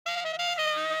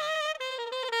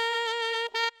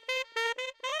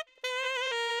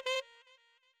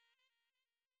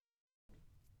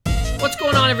What's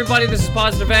going on, everybody? This is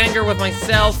Positive Anger with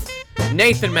myself,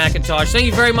 Nathan McIntosh. Thank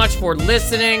you very much for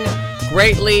listening.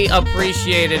 Greatly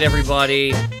appreciated,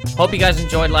 everybody. Hope you guys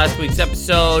enjoyed last week's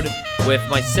episode with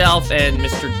myself and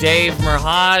Mr. Dave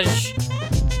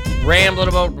Merhaj. Rambling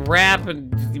about rap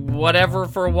and whatever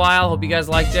for a while. Hope you guys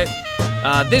liked it.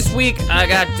 This week, I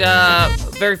got a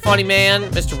very funny man,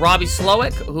 Mr. Robbie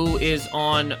Slowick, who is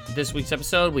on this week's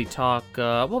episode. We talk,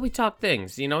 we talk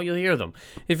things. You know, you'll hear them.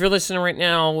 If you're listening right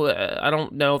now, I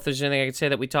don't know if there's anything I could say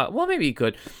that we talk. Well, maybe you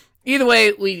could. Either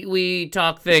way, we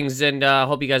talk things, and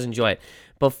hope you guys enjoy it.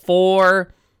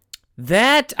 Before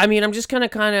that, I mean, I'm just gonna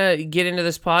kind of get into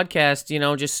this podcast, you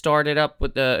know, just start it up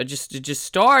with the, just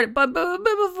start, but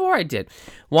before I did,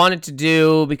 wanted to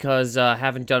do, because I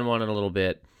haven't done one in a little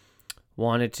bit,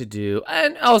 wanted to do,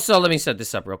 and also, let me set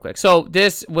this up real quick. So,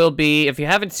 this will be, if you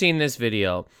haven't seen this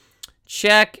video,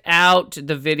 check out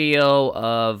the video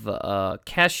of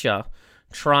Kesha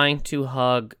trying to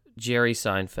hug Jerry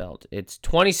Seinfeld. It's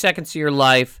 20 seconds of your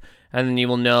life, and then you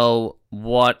will know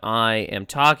what I am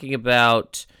talking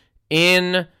about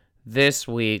in this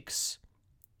week's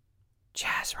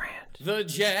Jazz Rant. The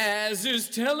jazz is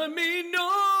telling me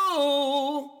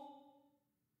no,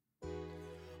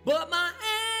 but my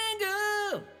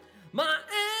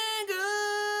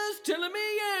anger's telling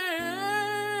me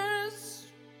yes.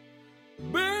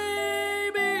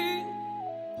 Baby,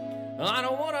 I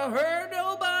don't want to hurt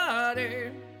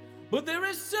nobody, but there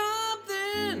is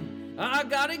something I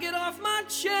gotta get off my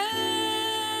chest.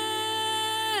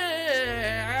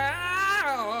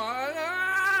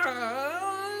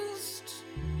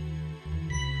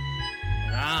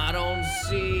 I don't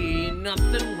see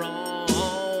nothing wrong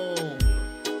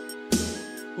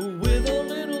with a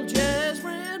little jazz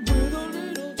rant,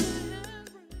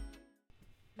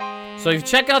 So if you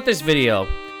check out this video,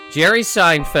 Jerry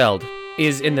Seinfeld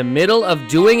is in the middle of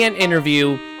doing an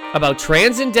interview about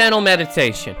transcendental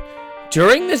meditation.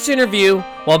 During this interview,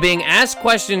 while being asked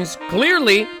questions,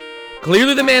 clearly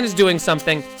the man is doing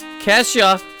something,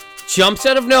 Kesha jumps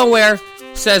out of nowhere,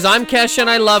 says, "I'm Kesha and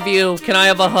I love you, can I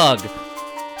have a hug?"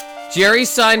 Jerry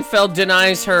Seinfeld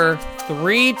denies her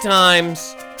 3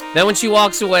 times. Then when she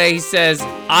walks away, he says,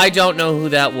 "I don't know who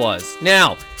that was."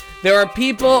 Now, there are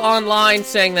people online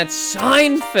saying that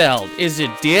Seinfeld is a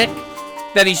dick,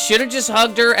 that he should have just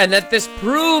hugged her, and that this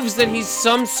proves that he's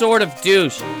some sort of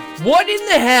douche. What in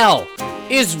the hell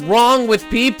is wrong with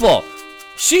people?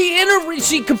 She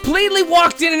completely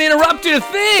walked in and interrupted a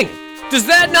thing. Does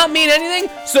that not mean anything?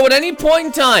 So at any point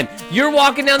in time, you're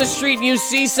walking down the street and you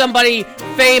see somebody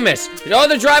famous. Oh,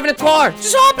 they're driving a car.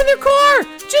 Just hop in their car.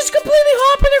 Just completely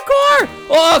hop in their car.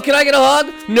 Oh, can I get a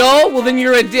hug? No? Well, then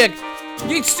you're a dick.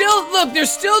 You still, look, there's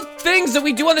still things that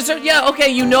we do on this earth. Yeah, okay,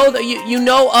 you know that you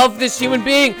know of this human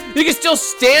being. You can still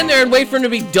stand there and wait for him to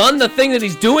be done the thing that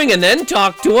he's doing and then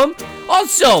talk to him.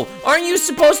 Also, aren't you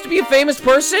supposed to be a famous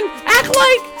person? Act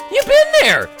like you've been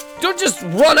there. Don't just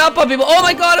run up on people. Oh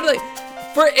my God, I'm like,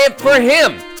 for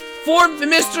him, for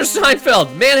Mr.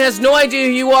 Seinfeld, man has no idea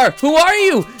who you are. Who are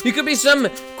you? You could be some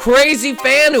crazy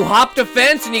fan who hopped a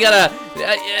fence and you got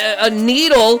a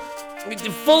needle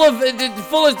full of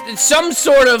some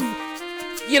sort of,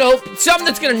 you know, something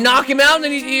that's gonna knock him out, and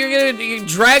then you're gonna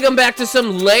drag him back to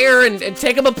some lair and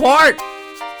take him apart.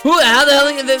 How the hell,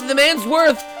 the man's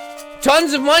worth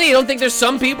tons of money. You don't think there's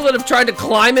some people that have tried to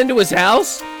climb into his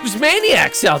house? There's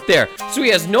maniacs out there. So he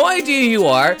has no idea who you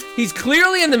are. He's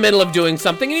clearly in the middle of doing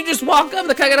something, and you just walk up,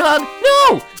 like, "Can I get a hug?"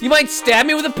 No! You might stab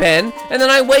me with a pen, and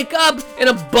then I wake up in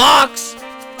a box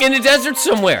in the desert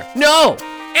somewhere. No!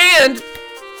 And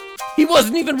he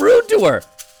wasn't even rude to her.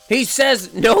 He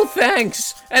says no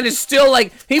thanks, and is still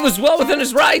like, he was well within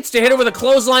his rights to hit her with a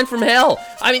clothesline from hell.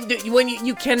 I mean, when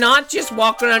you cannot just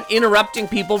walk around interrupting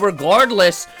people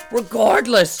regardless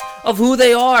of who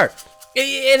they are.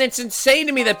 And it's insane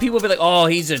to me that people be like, "Oh,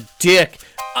 he's a dick."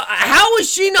 How is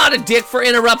she not a dick for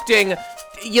interrupting,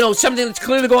 you know, something that's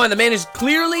clearly going on? The man is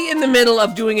clearly in the middle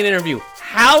of doing an interview.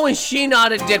 How is she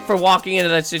not a dick for walking into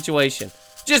that situation?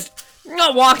 Just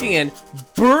not walking in,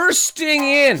 bursting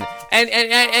in, and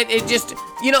it just,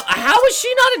 you know, how is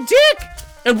she not a dick?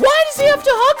 And why does he have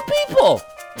to hug people?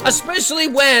 Especially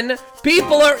when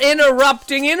people are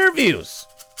interrupting interviews.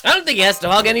 I don't think he has to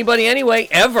hug anybody anyway,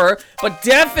 ever, but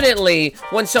definitely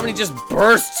when somebody just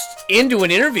bursts into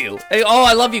an interview. Hey, "Oh,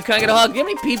 I love you, can I get a hug?" You know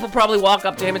how many people probably walk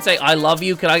up to him and say, "I love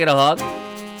you, can I get a hug?"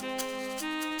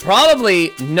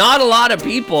 Probably not a lot of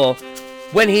people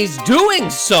when he's doing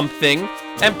something,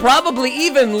 and probably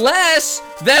even less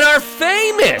that are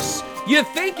famous. You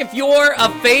think if you're a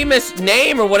famous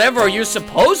name or whatever, or you're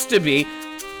supposed to be,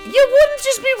 you wouldn't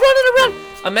just be running around.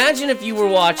 Imagine if you were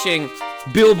watching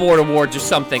Billboard Awards or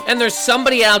something, and there's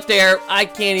somebody out there, I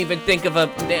can't even think of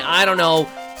I don't know,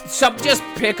 just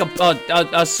pick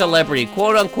a celebrity,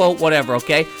 quote unquote, whatever,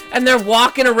 okay? And they're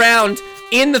walking around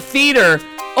in the theater.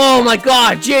 Oh my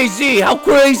God, Jay-Z, how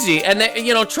crazy! And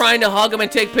they, trying to hug him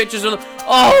and take pictures of them.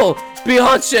 Oh,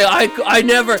 Beyonce, I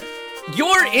never.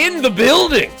 You're in the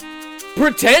building.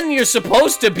 Pretend you're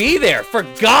supposed to be there. For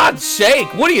God's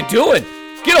sake, what are you doing?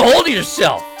 Get a hold of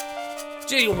yourself.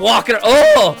 Gee, walking.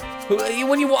 Oh,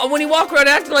 when you walk around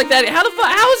acting like that,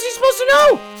 how is he supposed to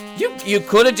know? You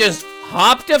could have just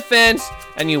hopped a fence,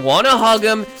 and you want to hug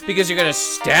him because you're gonna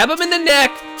stab him in the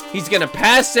neck. He's gonna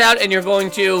pass out, and you're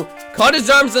going to cut his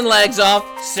arms and legs off,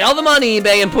 sell them on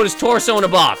eBay, and put his torso in a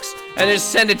box, and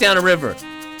just send it down a river.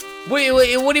 What do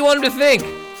you want him to think?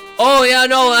 Oh, yeah,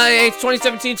 no, it's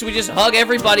 2017, so we just hug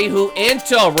everybody who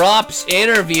interrupts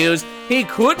interviews. He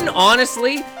couldn't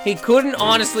honestly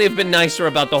have been nicer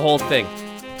about the whole thing.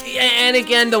 And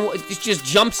again, it just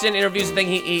jumps in interviews and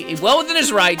he well within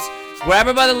his rights, grab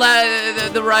her by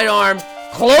the right arm,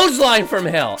 clothesline from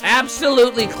hell.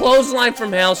 Absolutely clothesline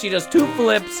from hell. She does 2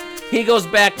 flips. He goes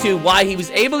back to why he was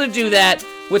able to do that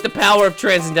with the power of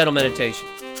transcendental meditation.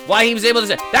 Why he was able to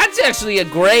say, that's actually a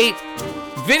great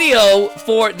video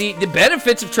for the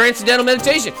benefits of transcendental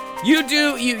meditation.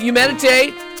 You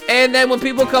meditate, and then when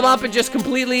people come up and just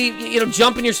completely,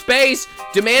 jump in your space,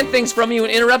 demand things from you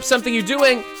and interrupt something you're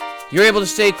doing, you're able to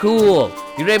stay cool.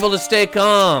 You're able to stay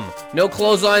calm. No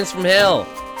clotheslines from hell.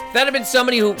 If that had been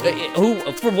somebody who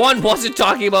for one, wasn't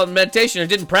talking about meditation or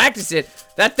didn't practice it,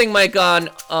 that thing might have gone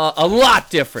a lot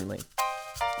differently.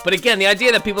 But again, the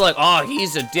idea that people are like, oh,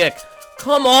 he's a dick.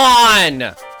 Come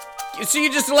on! So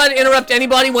you just let it interrupt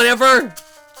anybody whenever?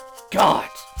 God.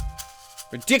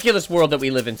 Ridiculous world that we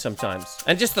live in sometimes.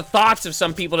 And just the thoughts of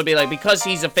some people to be like, because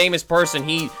he's a famous person,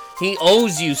 he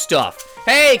owes you stuff.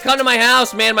 Hey, come to my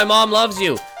house, man, my mom loves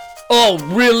you. Oh,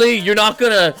 really? You're not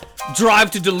gonna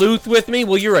drive to Duluth with me?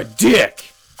 Well, you're a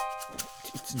dick.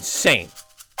 It's insane.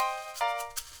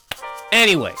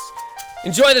 Anyways,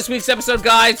 enjoy this week's episode,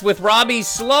 guys, with Robbie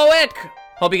Slowik.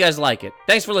 Hope you guys like it.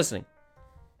 Thanks for listening.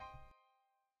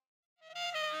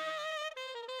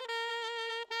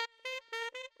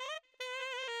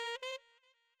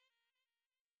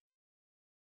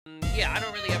 Yeah, I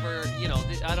don't really ever,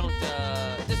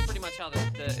 this is pretty much how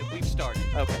we've started.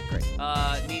 Okay, great.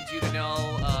 Need you to know,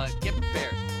 get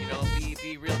prepared,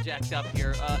 be real jacked up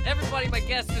here. Everybody, my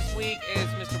guest this week is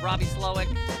Mr. Robbie Slowik.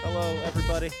 Hello,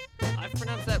 everybody. I've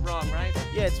pronounced that wrong, right?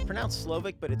 Yeah, it's pronounced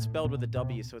Slovic, but it's spelled with a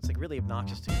W, so it's like really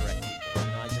obnoxious to correct people.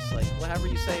 I just like, however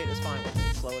you say it is fine with me.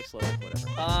 Slovic, whatever.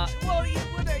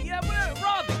 Whatever,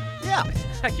 Robbie. Yeah.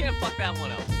 I can't fuck that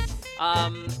one up.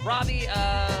 Robbie,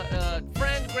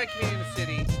 friend, great comedian in the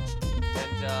city,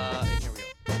 and here we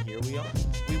go. Here we are.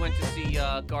 We went to see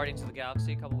Guardians of the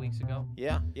Galaxy a couple weeks ago.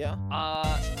 Yeah.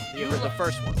 The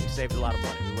first one. We saved a lot of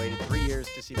money. We waited 3 years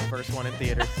to see the first one in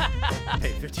theaters.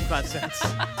 Paid 55 cents.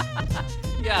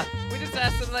 Yeah, we just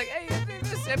asked them, like, hey,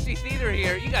 this empty theater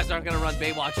here, you guys aren't going to run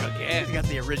Baywatch again. You got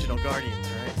the original Guardians,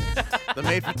 right? The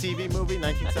made-for-TV movie,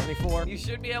 1974. You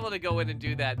should be able to go in and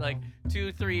do that, like,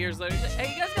 2-3 years later.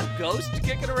 Hey, you guys got Ghost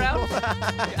kicking around?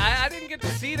 I didn't get to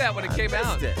see that when it came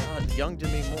out. It. The young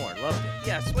Demi Moore. Loved it.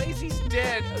 Yeah, Swayze's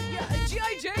dead. Yeah,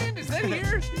 G.I. Jane, is that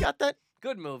here? You got that?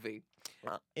 Good movie.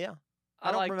 Yeah.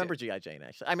 I don't remember G.I. Jane,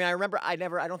 actually. I mean, I remember, I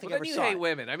don't think I ever saw it. You hate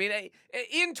women. I mean,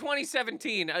 in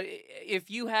 2017, if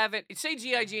you haven't, say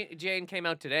G.I. Jane came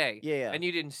out today, and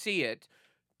you didn't see it,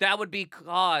 that would be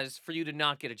cause for you to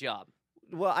not get a job.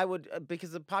 Well, I would,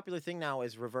 because the popular thing now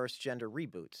is reverse gender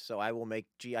reboots, so I will make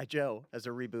G.I. Joe as a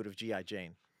reboot of G.I.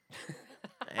 Jane.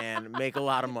 And make a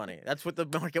lot of money. That's what the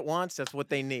market wants. That's what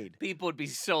they need. People would be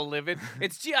so livid.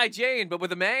 It's G.I. Jane, but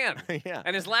with a man. Yeah.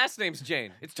 And his last name's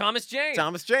Jane. It's Thomas Jane.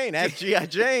 Thomas Jane. As G.I.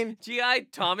 Jane. G.I.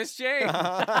 Thomas Jane.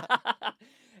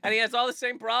 And he has all the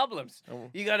same problems.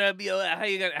 You gotta be. How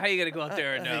you gonna go out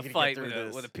there and fight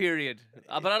with a period?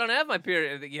 But I don't have my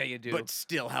period. Yeah, you do. But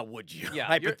still, how would you? Yeah,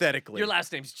 hypothetically. Your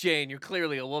last name's Jane. You're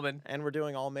clearly a woman. And we're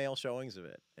doing all male showings of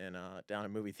it in down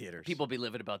in movie theaters. People be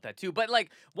livid about that too. But like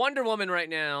Wonder Woman right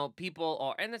now, people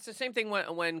are, and it's the same thing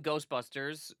when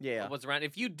Ghostbusters was around.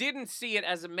 If you didn't see it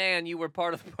as a man, you were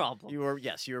part of the problem. You were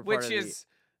part of which is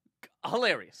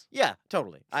hilarious. Yeah,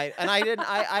 totally.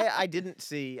 I didn't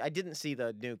see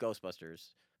the new Ghostbusters.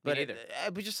 But it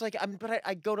was just like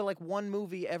I go to like one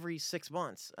movie every 6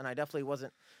 months, and I definitely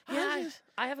wasn't. Yeah,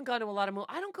 I haven't gone to a lot of movies.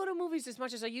 I don't go to movies as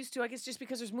much as I used to. I guess just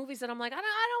because there's movies that I'm like, I don't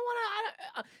want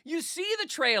to. You see the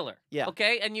trailer,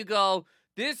 okay, and you go,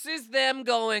 this is them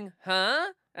going, huh?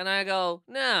 And I go,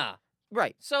 nah.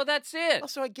 Right. So that's it.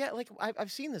 Also, I get like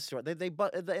I've seen this story. They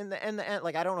in the end,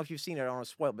 like I don't know if you've seen it. I don't want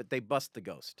to spoil, but they bust the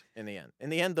ghost in the end. In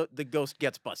the end, the ghost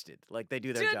gets busted. Like they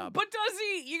do their job. But does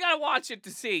he? You gotta watch it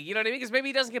to see. You know what I mean? Because maybe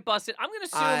he doesn't get busted. I'm gonna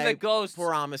assume I the ghosts.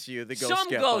 promise you, the ghosts Some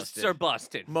get ghosts busted. are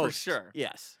busted Most, for sure.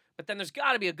 Yes. But then there's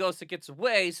got to be a ghost that gets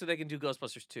away so they can do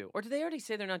Ghostbusters 2. Or did they already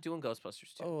say they're not doing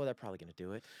Ghostbusters 2? Oh, they're probably gonna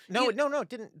do it. No, You- no.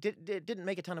 Didn't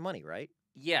make a ton of money, right?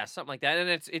 Yeah, something like that. And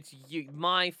it's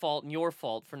my fault and your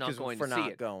fault for not 'Cause going for to see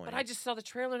not it. going. But I just saw the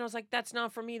trailer and I was like, that's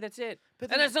not for me. That's it. But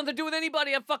And then- that's nothing to do with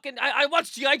anybody. I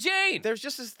watched G.I. Jane. There's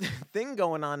just this thing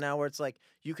going on now where it's like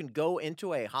you can go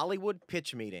into a Hollywood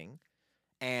pitch meeting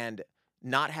and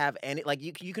not have any like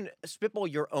you can spitball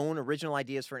your own original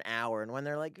ideas for an hour, and when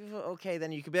they're like okay,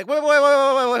 then you can be like wait,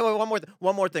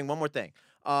 one more thing.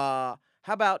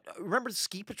 How about remember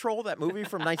Ski Patrol, that movie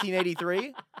from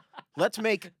 1983? Let's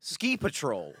make Ski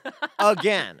Patrol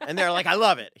again. And they're like, I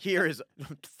love it. Here is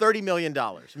 $30 million.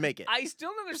 Make it. I still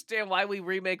don't understand why we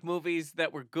remake movies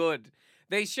that were good.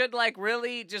 They should like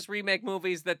really just remake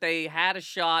movies that they had a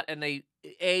shot and they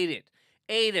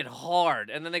ate it hard,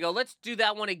 and then they go, let's do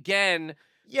that one again.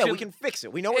 Yeah, to- we can fix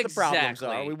it. We know what the problems are.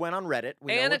 Exactly. We went on Reddit.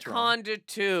 We know what's wrong. Anaconda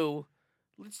 2.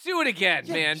 Let's do it again,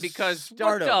 Yeah, man, just because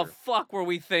start what the over. fuck were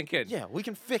we thinking? Yeah, we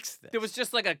can fix this. There was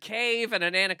just like a cave and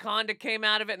an anaconda came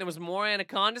out of it and there was more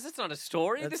anacondas. That's not a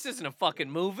story. That's- This isn't a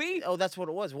fucking movie. Oh, that's what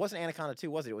it was. It wasn't Anaconda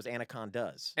 2, was it? It was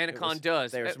Anacondas.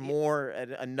 Anacondas. There's more,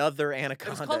 another It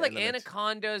Anaconda. was called like in the mix.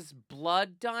 Anaconda's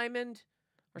Blood Diamond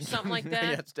or something like that.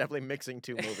 Yeah, it's definitely mixing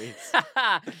two movies.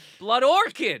 Blood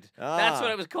Orchid. That's Ah,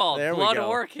 what it was called. there Blood we go.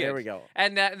 Orchid. There we go.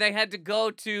 And they had to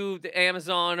go to the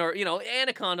Amazon or,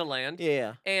 Anaconda Land.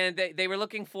 Yeah. And they were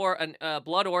looking for a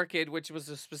blood orchid, which was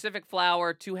a specific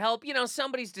flower to help,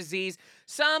 somebody's disease.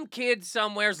 Some kid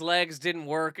somewhere's legs didn't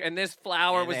work, and this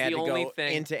flower And was they had the to only go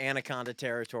thing. into Anaconda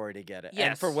territory to get it. And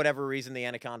Yes. for whatever reason, the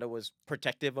Anaconda was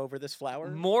protective over this flower.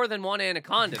 More than one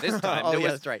anaconda this time. Oh, There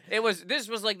yeah, was- that's right. This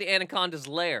was like the anaconda's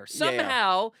lair. Yeah, yeah.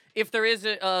 Somehow, if there is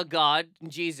a God,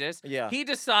 Jesus, Yeah. he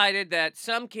decided that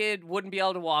some kid wouldn't be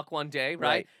able to walk one day, right?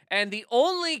 Right. And the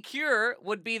only cure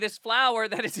would be this flower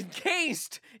that is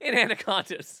encased in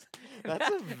anacondas. That's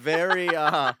a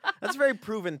very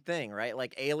proven thing, right?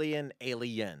 Like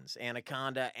aliens,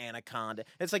 anaconda.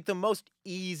 It's like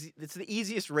it's the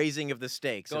easiest raising of the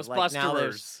stakes. of like, now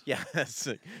there's- Ghostbusters. Yes.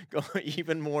 Go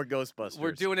even more Ghostbusters.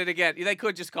 We're doing it again. They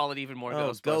could just call it even more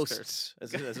Ghostbusters.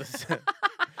 Ghosts.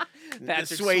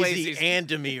 Patrick Swayze Swayze's- and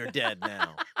Demi are dead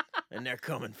now. And they're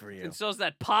coming for you. And so's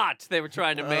that pot they were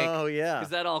trying to make. Oh yeah.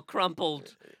 Because that all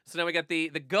crumpled. So now we got the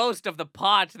ghost of the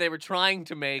pot they were trying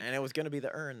to make. And it was gonna be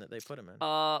the urn that they put him in.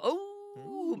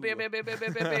 Ooh, bam, bam, bam, bam,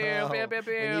 bam, bam, bam, bam, bam,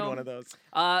 We need bam. one of those.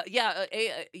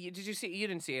 You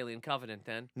didn't see Alien Covenant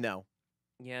then? No,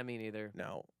 Yeah, me neither.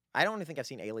 no. I don't even think I've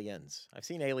seen Aliens. I've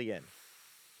seen Alien.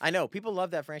 I know people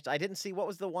love that franchise. I didn't see what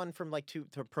was the one from like to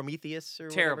Prometheus or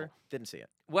Terrible. whatever. Didn't see it.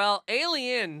 Well,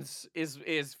 Aliens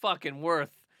is fucking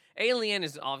worth. Alien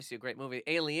is obviously a great movie.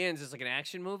 Aliens is like an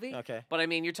action movie. Okay. But I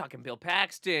mean, you're talking Bill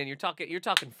Paxton. You're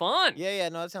talking fun. Yeah.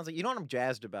 No, that sounds like you know what I'm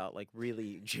jazzed about. Like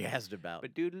really jazzed about.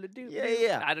 But doodle-a-doo.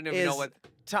 Yeah. I don't even know Is what.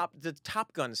 the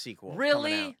Top Gun sequel. coming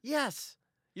Really? out. Yes.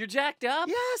 You're jacked up.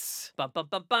 Yes. Bum, bum,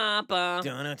 bum, bum, bum.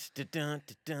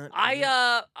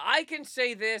 I can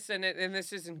say this, and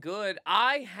this isn't good.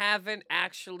 I haven't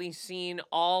actually seen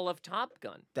all of Top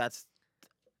Gun. That's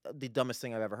the dumbest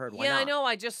thing I've ever heard. Why Yeah, not? I know.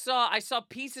 I saw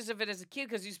pieces of it as a kid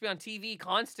because it used to be on TV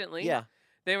constantly. Yeah.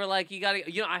 They were like, you gotta,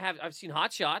 I've seen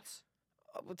Hot Shots.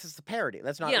 It's just a parody.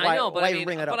 That's not. Yeah, why, I know, but why I you mean,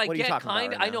 bring that up? but I What are you get talking about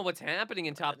kind. right I now? know what's happening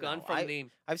in Top Gun No, from the.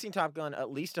 I've seen Top Gun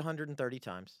at least 130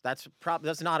 times. That's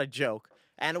not a joke.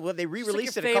 And they like your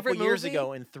re-released it a couple favorite years movie?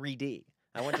 ago in 3D.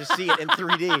 I went to see it in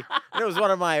 3D. And it was one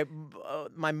of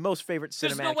my most favorite cinematic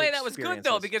There's no way that was good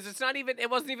though, experiences. because it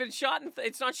wasn't even shot.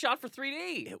 It's not shot for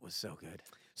 3D. It was so good.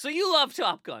 So you love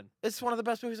Top Gun. It's one of the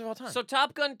best movies of all time. So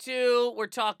Top Gun 2, we're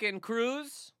talking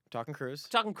cruise. Talking Cruise.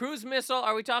 Talking cruise missile.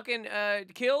 Are we talking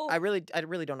kill? I really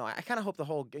don't know. I kind of hope the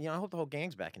whole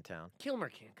gang's back in town. Kilmer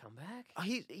can't come back.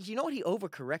 You know what? He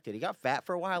overcorrected. He got fat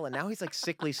for a while, and now he's like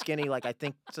sickly skinny. Like I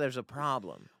think there's a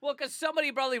problem. Well, because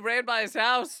somebody probably ran by his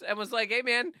house and was like, "Hey,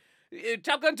 man,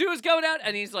 Top Gun 2 is going out,"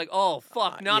 and he's like, "Oh,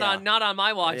 fuck, not yeah. on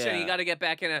my watch." And you Yeah. got to get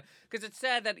back in a because it's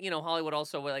sad that Hollywood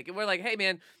also we're like, "Hey,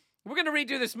 man, we're gonna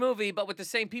redo this movie, but with the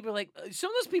same people." Like some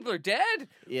of those people are dead,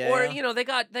 Yeah. or they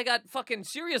got fucking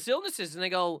serious illnesses, and they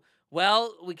go,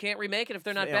 "Well, we can't remake it if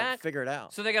they're not They don't back." Figure it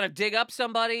out. So they got to dig up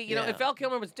somebody. Yeah. If Val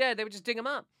Kilmer was dead, they would just dig him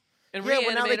up. And Yeah, well, now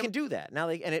reanimate they him. can do that. Now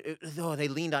they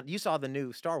leaned on. You saw the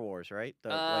new Star Wars, right? The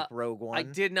like Rogue One. I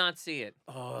did not see it.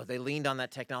 Oh, they leaned on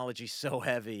that technology so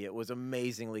heavy. It was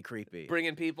amazingly creepy.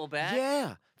 Bringing people back.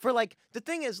 Yeah. For like the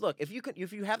thing is, look, if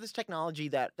you have this technology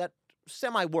that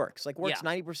semi works, like works Yeah.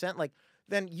 90%, like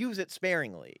then use it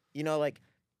sparingly. You know, like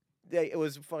it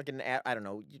was fucking I don't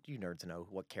know. You nerds know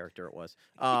what character it was.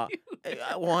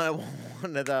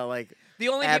 One of the like The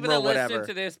only people Admiral that listen whatever.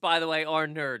 to this, by the way, are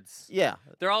nerds. yeah.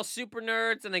 They're all super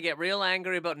nerds, and they get real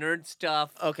angry about nerd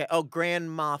stuff. Okay. Oh, Grand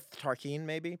Moff Tarkin,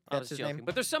 maybe I that's was his joking. name.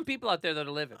 But there's some people out there that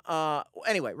are living.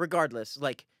 Anyway, regardless,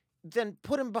 like then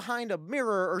put him behind a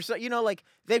mirror or so. You know, like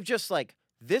they've just like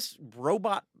this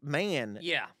robot man.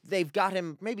 Yeah. They've got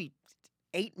him maybe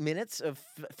 8 minutes of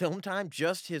film time,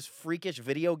 just his freakish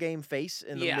video game face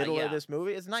in the Yeah, middle yeah. of this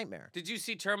movie. It's a nightmare. Did you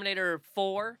see Terminator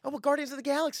 4? Oh, well, Guardians of the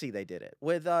Galaxy, they did it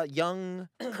with young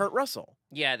Kurt Russell.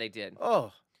 Yeah, they did.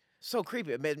 Oh, so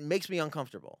creepy. It makes me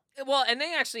uncomfortable. Well, and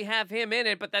they actually have him in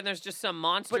it, but then there's just some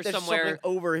monster But there's somewhere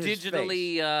something over his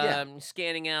digitally face.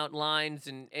 scanning out lines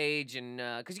and age, and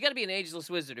because you got to be an ageless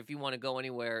wizard if you want to go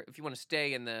anywhere, if you want to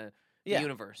stay in the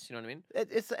universe. You know what I mean?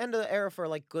 It's the end of the era for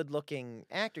like good-looking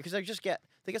actor because they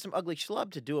get some ugly schlub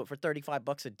to do it for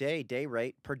 $35 a day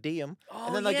rate per diem, Oh,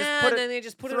 and then they yeah, just put and it then they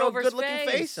just put it throw over a his good-looking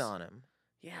face. face on him.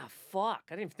 Yeah, fuck.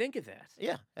 I didn't even think of that.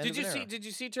 Yeah. end Did of you an see? era. Did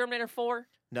you see Terminator 4?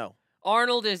 No.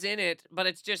 Arnold is in it, but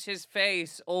it's just his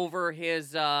face over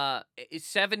his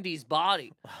 70s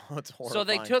body. Oh, it's horrifying. So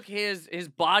they took his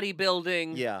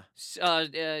bodybuilding, Yeah.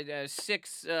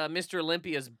 6 Mr.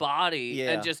 Olympia's body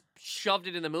Yeah. and just shoved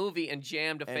it in the movie and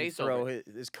jammed a And face throw over it.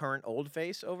 his current old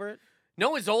face over it.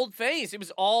 No, his old face. It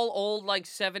was all old, like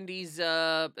 70s.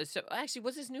 Actually,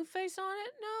 was his new face on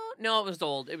it? No, it was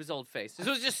old. It was old face. It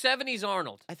was just 70s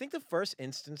Arnold. I think the first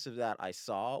instance of that I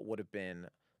saw would have been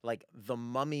like the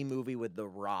Mummy movie with The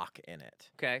Rock in it.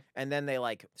 Okay, And then they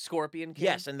like Scorpion King.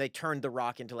 yes, and they turned The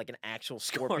Rock into like an actual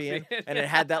scorpion, Scorpion. and it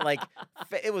had that like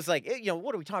it was like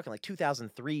what are we talking like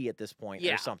 2003 at this point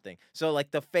Yeah. or something. So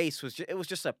like the face was it was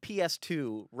just a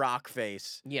PS2 Rock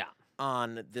face Yeah,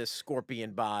 on this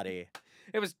scorpion body.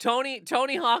 it was Tony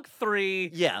Hawk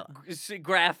 3. Yeah.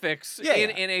 Graphics Yeah, in,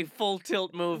 yeah. in a full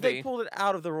tilt They movie. pulled it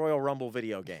out of the Royal Rumble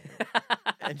video game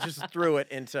and just threw it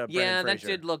into Yeah, Brendan that Fraser.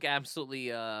 did look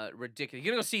absolutely ridiculous.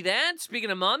 You gonna go see that? Speaking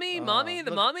of Mummy, Oh, the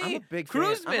look, Mummy, I'm a big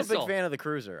cruise fan. missile. I'm a big fan of the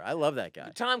Cruiser. I love that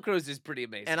guy. Tom Cruise is pretty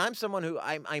amazing. And I'm someone who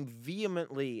I'm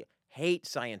vehemently hate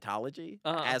Scientology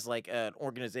Uh-huh. as like an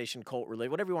organization, cult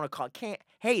related, whatever you want to call it. Can't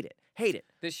hate it. Hate it.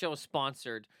 This show is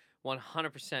sponsored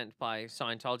 100% by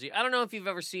Scientology. I don't know if you've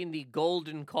ever seen the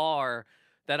golden car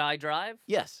that I drive,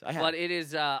 Yes, I have. but it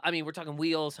is. I mean, we're talking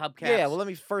wheels, hubcaps. Yeah, well, let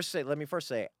me first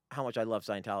say how much I love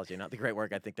Scientology, not the great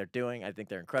work I think they're doing. I think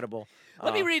they're incredible.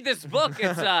 Let me read this book.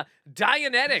 It's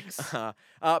Dianetics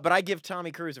But I give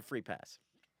Tommy Cruise a free pass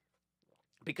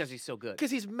because he's so good.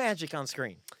 because he's magic on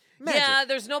screen. Magic. Yeah,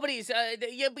 there's nobody's.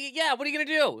 Yeah. What are you gonna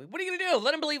do? What are you gonna do?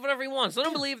 Let him believe whatever he wants. Let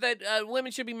him believe that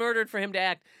women should be murdered for him to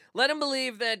act. Let him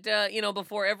believe that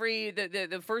before every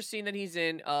the first scene that he's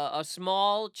in, a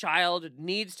small child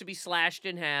needs to be slashed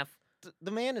in half.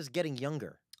 The man is getting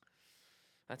younger.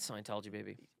 That's Scientology,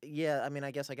 baby. Yeah, I mean, I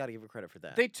guess I got to give her credit for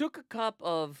that. They took a cup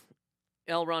of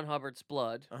L. Ron Hubbard's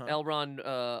blood. Uh-huh. L. Ron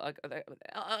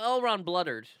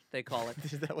Bloodard, they call it.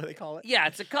 Is that what they call it? Yeah,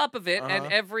 it's a cup of it, and Uh-huh.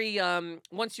 every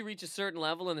once you reach a certain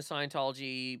level in the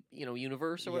Scientology,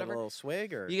 universe or You get whatever, a little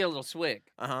swig or you get a little swig.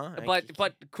 uh-huh. But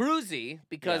Cruzy,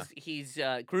 because he's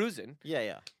cruising,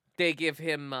 yeah. they give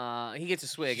him he gets a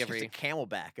swig It's every a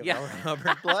camelback of Yeah. L.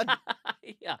 Hubbard blood.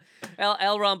 yeah.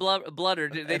 L. Ron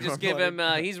Bloodard, they L. just Ron give him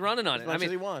Bloodard. he's running on As it. much I mean,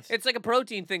 as he wants. it's like a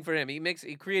protein thing for him. He makes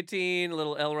creatine, a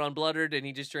little L. Ron Bloodard, and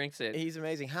he just drinks it. He's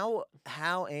amazing. How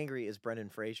angry is Brendan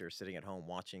Fraser sitting at home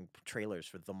watching trailers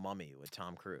for The Mummy with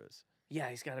Tom Cruise? Yeah,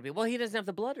 he's got to be. Well, he doesn't have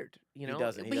the Bloodard,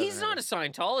 doesn't. He But doesn't he's have not a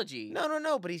Scientology.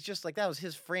 No, but he's just like that was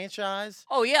his franchise.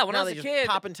 Oh yeah, when now I was they a just kid,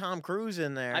 popping Tom Cruise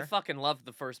in there. I fucking loved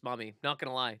the first Mummy. Not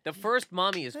gonna lie, the first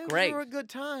Mummy is They great. were a good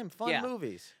time, fun Yeah.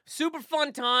 movies. Super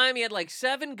fun time. He had like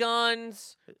 7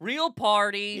 guns, real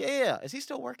party. Yeah. Is he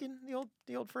still working the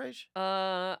old Frage?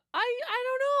 I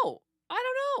don't know. I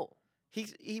don't know.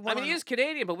 He I went mean, he on- is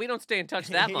Canadian, but we don't stay in touch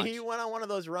that much. He went on one of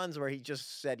those runs where he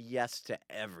just said yes to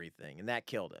everything, and that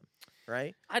killed him.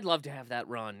 Right? I'd love to have that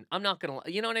run. I'm not gonna.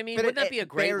 You know what I mean? But Wouldn't that it be a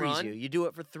great buries run? you. You do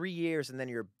it for 3 years, and then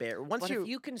you're bare. Once But you if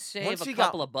you can save once a you got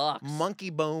couple of bucks, Monkey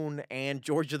Bone and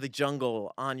George of the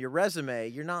Jungle on your resume,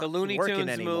 you're not the Looney working Tunes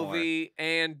anymore. movie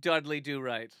and Dudley Do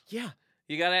Right. Yeah.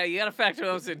 You gotta factor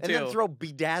those in And too. then throw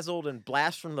Bedazzled and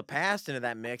Blast from the Past into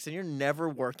that mix, and you're never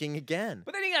working again.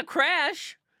 But then you got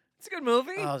Crash. It's a good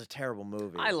movie. Oh, it was a terrible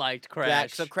movie. I liked Crash. Yeah,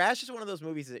 so Crash is one of those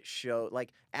movies that show,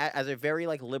 like, as a very,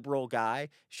 like, liberal guy,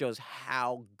 shows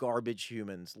how garbage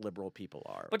humans liberal people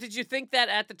are. But did you think that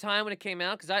at the time when it came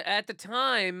out? Because at the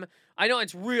time, I know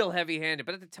it's real heavy-handed,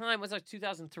 but at the time, it was like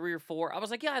 2003 or 4. I was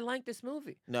like, yeah, I like this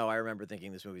movie. No, I remember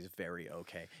thinking this movie is very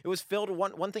okay. It was filled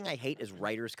with one thing I hate is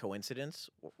writer's coincidence,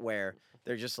 where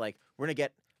they're just like, we're going to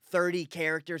get 30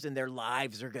 characters and their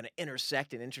lives are going to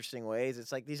intersect in interesting ways.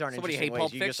 It's like, these aren't So what, do you interesting hate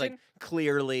ways. Pulp You just, like, Fiction?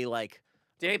 clearly, like,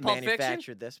 Do you hate Pulp Fiction?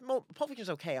 manufactured this. Pulp Fiction's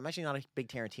okay. I'm actually not a big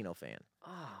Tarantino fan.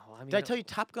 Oh, I mean, Did I tell you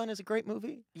Top Gun is a great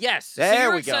movie? Yes. So There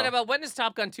you're we excited go. about when does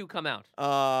Top Gun 2 come out?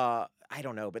 I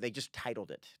don't know, but they just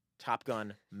titled it Top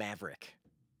Gun Maverick.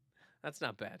 That's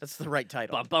not bad. That's the right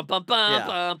title. Bum, bum, bum, bum, Yeah.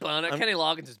 bum, bum. Kenny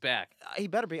Loggins is back. He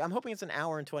better be. I'm hoping it's an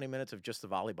hour and 20 minutes of just the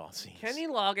volleyball scenes. Kenny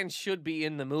Loggins should be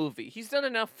in the movie. He's done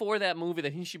enough for that movie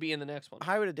that he should be in the next one.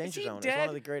 Highway to Danger he Zone is dead? one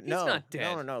of the great. He's no, not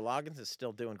dead. no. Loggins is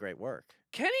still doing great work.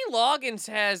 Kenny Loggins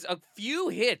has a few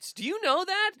hits. Do you know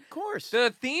that? Of course.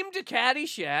 The theme to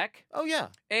Caddyshack Oh yeah.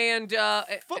 and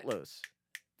Footloose.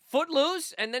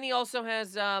 Footloose, and then he also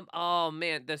has oh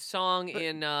man, the song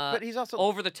in But he's also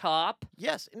Over the Top.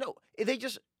 yes. No.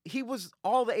 He was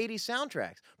all the 80s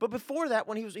soundtracks. But before that,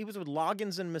 when he was with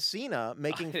Loggins and Messina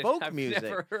making folk I've music,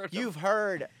 never heard of you've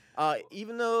heard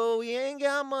even though he ain't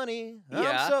got money.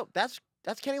 Yeah. So that's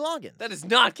Kenny Loggins. That is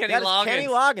not Kenny That is Loggins. Kenny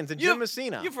Loggins and You- Jim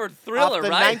Messina. You've heard off Thriller, the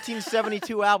right?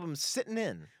 1972 album Sitting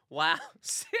In. Wow,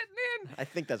 sitting in. I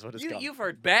think that's what it's called. You've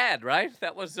heard Bad, right?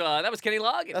 That was Kenny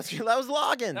Loggins. that was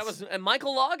Loggins. That was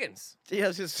Michael Loggins, he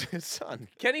has his son.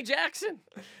 Kenny Jackson.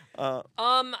 Uh,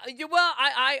 Yeah,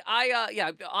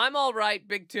 I'm all right.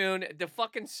 Big tune. The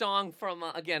fucking song from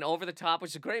again Over the Top,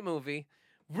 which is a great movie.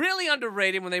 Really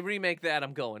underrated. When they remake that,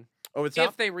 I'm going. oh, it's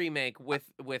If they remake with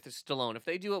Stallone, if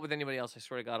they do it with anybody else, I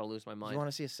swear to God, I'll lose my You mind. want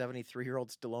to see a 73-year-old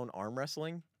Stallone arm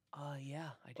wrestling? Yeah,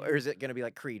 I do. Or is it going to be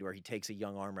like Creed, where he takes a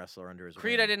young arm wrestler under his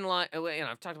Creed, wing? I didn't like.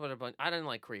 I've talked about it a bunch. I didn't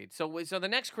like Creed. So the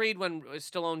next Creed, when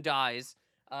Stallone dies,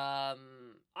 I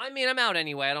mean, I'm out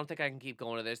anyway. I don't think I can keep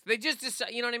going to this. They just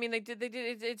decide, you know what I mean? They did.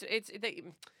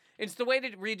 It's the way to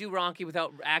redo Rocky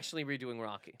without actually redoing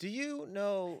Rocky. Do you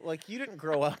know, like, you didn't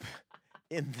grow up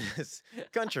in this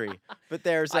country, but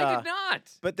there's I did not.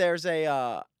 But there's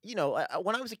a,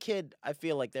 when I was a kid, I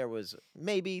feel like there was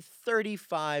maybe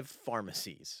 35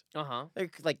 pharmacies. They're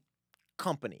like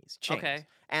companies, chains. Okay.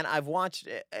 And I've watched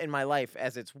it in my life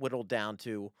as it's whittled down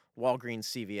to Walgreens,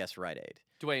 CVS, Rite Aid.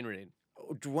 Dwayne Reed.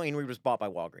 Dwayne Reed was bought by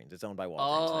Walgreens. It's owned by Walgreens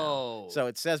Oh. now. So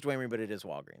it says Dwayne Reed, but it is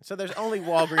Walgreens. So there's only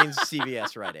Walgreens,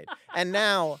 CVS, Rite Aid. And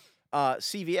now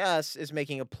CVS is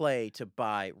making a play to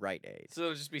buy Rite Aid. So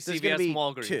it'll just be There's CVS gonna be and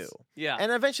Walgreens. 2. Yeah.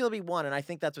 And eventually there'll be 1, and I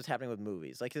think that's what's happening with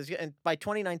movies. Like, and by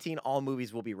 2019, all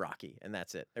movies will be Rocky, and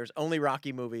that's it. There's only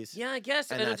Rocky movies. Yeah, I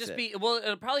guess And it'll that's just it. be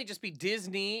it'll probably just be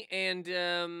Disney and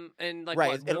like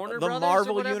right. what, Warner the Brothers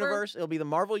Marvel or whatever? universe. It'll be the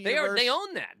Marvel They universe.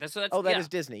 own that. That's Oh, that yeah. is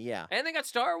Disney. Yeah. And they got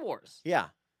Star Wars. Yeah.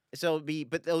 So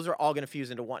but those are all going to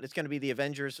fuse into one. It's going to be the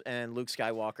Avengers and Luke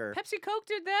Skywalker Pepsi Coke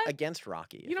did that. against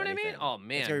Rocky. You know if what I mean? anything. Oh It's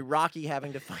man. going to be Rocky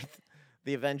having to fight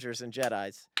the Avengers and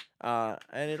Jedis.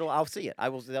 And I'll see it. I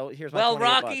will. Here's my Well,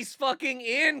 28 Rocky's fucking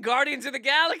in Guardians of the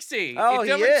Galaxy. Oh, it's he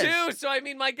number is. 2. So I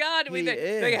mean, my God, He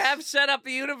they is. have set up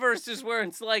the universes where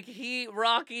it's like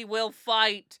Rocky will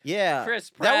fight Yeah, Chris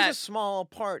that Pratt. was a small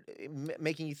part,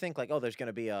 making you think like, oh, there's going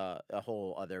to be a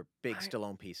whole other big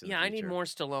Stallone piece. In the I need future. more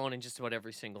Stallone in just about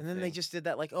every single And then thing. they just did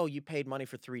that, like, oh, you paid money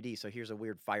for 3D, so here's a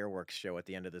weird fireworks show at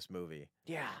the end of this movie.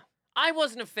 Yeah. I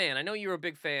wasn't a fan. I know you were a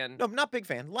big fan. No, not big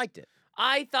fan. Liked it.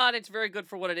 I thought it's very good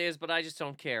for what it is, but I just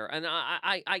don't care. And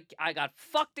I got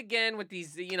fucked again with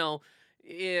these,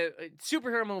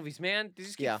 superhero movies, man. They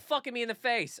just keep Yeah. fucking me in the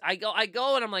face. I go,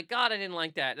 and I'm like, God, I didn't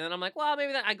like that. And then I'm like, well,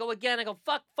 maybe that. I go again. I go,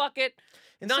 fuck it.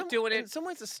 Not doing In it. some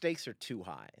ways, the stakes are too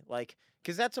high. Like,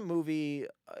 because that's a movie.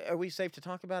 Are we safe to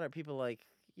talk about it? Are people like,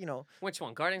 Which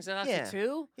one? Guardians of the Yeah. Galaxy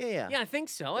 2? yeah. Yeah, I think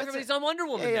so. That's Everybody's on Wonder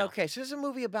Woman Yeah, now. okay. So there's a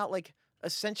movie about, like,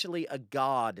 essentially a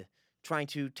god trying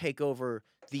to take over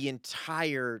the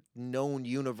entire known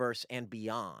universe and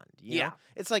beyond. You Yeah. know?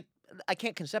 It's like, I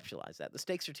can't conceptualize that. The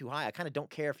stakes are too high. I kind of don't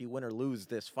care if you win or lose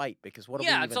this fight, because what are we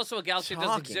Yeah, even it's also a galaxy that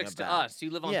doesn't talking exist to about? us. You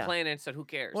live on Yeah. planets, so who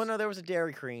cares? Well, no, there was a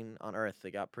Dairy Queen on Earth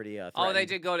that got pretty oh, they threatened-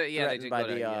 did go to, yeah, they threatened did by go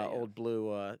to, the yeah. old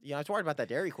blue. I was worried about that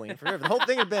Dairy Queen forever. The whole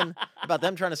thing had been about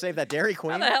them trying to save that Dairy How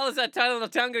Queen. the hell is that tiny little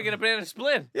town gonna get a banana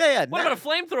split? Yeah. What about a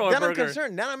flamethrower Then I'm burger?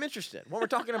 concerned. Now I'm interested. When we're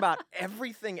talking about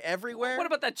everything everywhere. What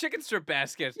about that chicken strip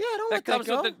basket? Yeah, don't that let that comes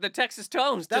go. with the Texas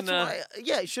toast? That's and why.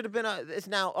 Yeah, it should have been. It's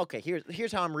now okay.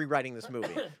 Here's how I'm rewriting writing this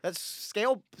movie. Let's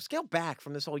scale back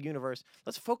from this whole universe.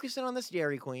 Let's focus in on this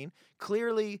Dairy Queen.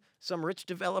 Clearly, some rich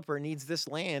developer needs this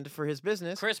land for his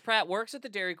business. Chris Pratt works at the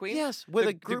Dairy Queen. Yes, with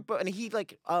a group of, and he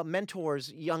like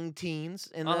mentors young teens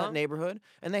in the neighborhood,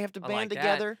 and they have to band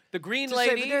together. The Green to save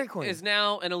the Lady Dairy Queen. is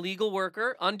now an illegal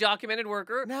worker, undocumented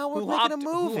worker. Now we're who making hopped, a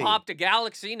movie. Who hopped a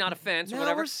Galaxy, not a fence or Now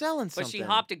whatever. we're selling But something. she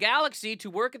hopped a Galaxy to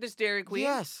work at this Dairy Queen.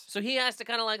 Yes. So he has to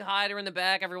kind of like hide her in the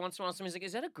back every once in a while. Somebody's like,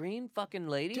 "Is that a green fucking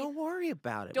lady?" Don't worry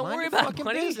about it. Don't Mind worry your about fucking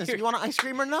money. business. You want an ice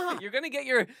cream or not? You're gonna get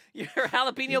your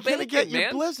jalapeno You're bacon, gonna get your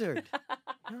man. Blizzard.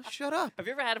 No, shut up. Have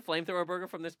you ever had a flamethrower burger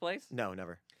from this place? No,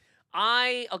 never.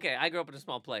 I grew up in a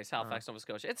small place, Halifax, Nova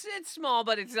Scotia. It's small,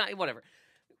 but it's not whatever.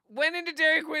 Went into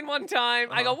Dairy Queen one time.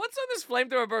 I go, "What's on this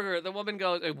flamethrower burger?" The woman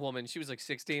goes, she was like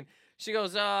 16. She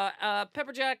goes,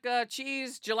 pepper jack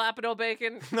cheese, jalapeno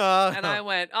bacon. And I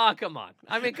went, "Oh, come on.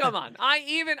 I mean, come on.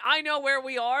 I know where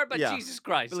we are, but Yeah. Jesus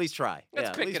Christ. At least try. Let's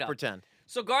yeah, pick at least it up. pretend.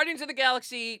 So Guardians of the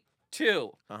Galaxy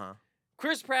 2. Uh-huh.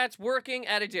 Chris Pratt's working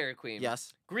at a Dairy Queen.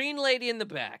 Yes. Green Lady in the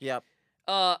back. Yep.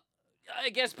 I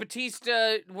guess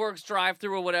Batista works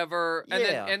drive-through or whatever,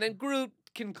 and then Groot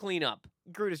can clean up.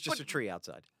 Groot is just a tree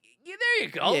outside. Yeah, there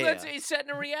you go. Yeah. He's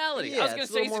setting a reality. Yeah, I was gonna it's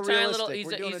a say he's little a more tiny little.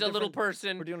 realistic. He's We're a little different-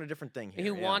 person. We're doing a different thing here.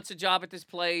 He yeah. wants a job at this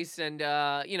place, and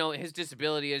his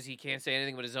disability is he can't say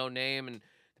anything but his own name. And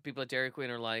the people at Dairy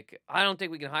Queen are like, "I don't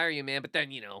think we can hire you, man." But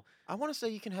then I want to say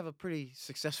you can have a pretty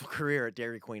successful career at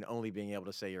Dairy Queen only being able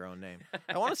to say your own name.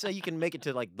 I want to say you can make it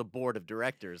to like the board of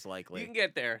directors, likely. you can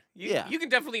get there. Yeah. You can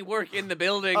definitely work in the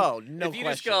building. Oh, no If you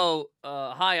question. just go,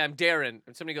 "Hi, I'm Darren,"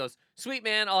 and somebody goes, "Sweet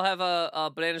man, I'll have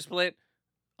a banana split."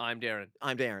 I'm Darren.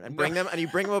 I'm Darren. And you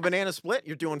bring them a banana split,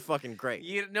 you're doing fucking great.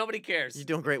 Nobody cares. You're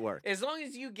doing great work. As long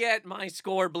as you get my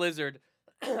score, Blizzard,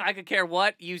 I could care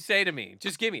what you say to me.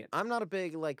 Just give me it. I'm not a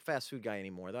big like fast food guy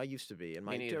anymore, though I used to be. And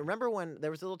Me neither. remember when there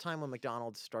was a little time when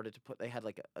McDonald's started to they had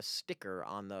like a sticker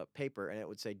on the paper and it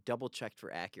would say double checked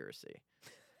for accuracy.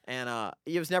 And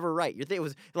it was never right. It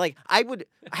was like I would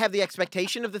have the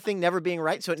expectation of the thing never being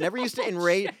right, so it never used to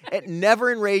enrage. It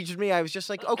never enraged me. I was just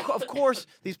like, oh, of course,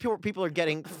 these people are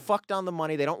getting fucked on the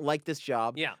money. They don't like this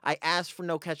job. Yeah. I asked for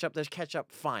no ketchup. There's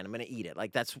ketchup. Fine, I'm gonna eat it.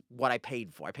 Like that's what I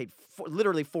paid for. I paid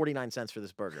literally 49 cents for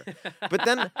this burger. But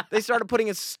then they started putting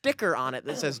a sticker on it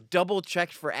that says double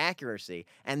checked for accuracy,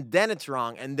 and then it's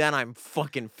wrong, and then I'm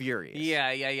fucking furious.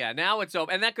 Yeah. Now it's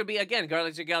open. And that could be, again,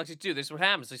 Guardians of the Galaxy 2. This is what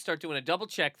happens. They start doing a double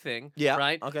check thing. Yeah.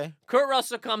 Right? Okay. Kurt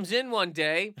Russell comes in one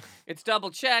day. It's double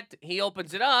checked. He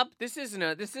opens it up. This isn't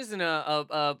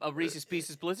a Reese's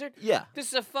Pieces Blizzard. Yeah. This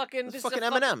is a fucking. It's This fucking is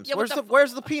a M&Ms. Yeah,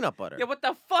 Where's the peanut butter? Yeah, what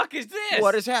the fuck is this?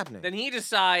 What is happening? Then he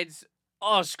decides,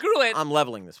 oh, screw it. I'm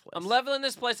leveling this place. I'm leveling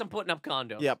this place. I'm putting up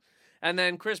condos. Yep. And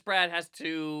then Chris Pratt has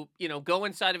to, go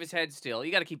inside of his head still.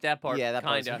 You got to keep that part. Yeah, that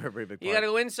part's kinda. a pretty big part. You got to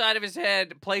go inside of his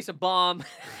head, place a bomb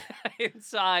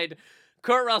inside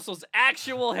Kurt Russell's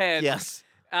actual head. Yes.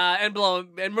 And blow him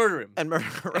and murder him. And murder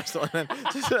Russell. And then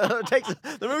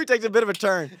the movie takes a bit of a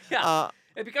turn. Yeah.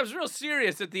 It becomes real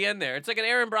serious at the end there. It's like an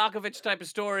Aaron Brockovich type of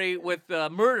story with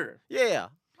murder. Yeah.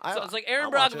 So it's like Aaron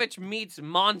I'll watch it. Brockovich meets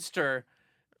Monster.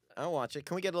 I'll watch it.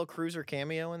 Can we get a little Cruiser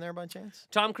cameo in there by chance?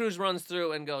 Tom Cruise runs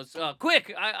through and goes,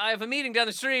 quick, I have a meeting down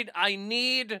the street. I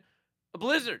need a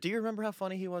blizzard. Do you remember how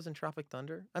funny he was in Tropic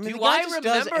Thunder? I mean, Do the guy I just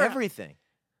does remember- everything.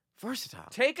 Versatile.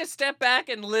 Take a step back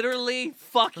and literally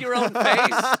fuck your own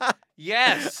face.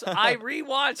 Yes, I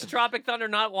rewatched Tropic Thunder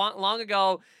not long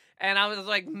ago, and I was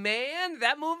like, man,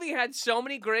 that movie had so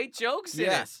many great jokes in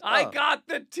Yes. it. I Oh. got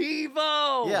the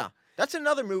TiVo. Yeah. That's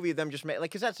another movie of them just made,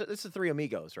 like, because it's the Three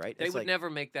Amigos, right? They It's would like, never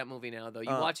make that movie now, though. You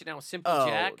Uh, watch it now, Simple oh,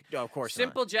 Jack. no, of course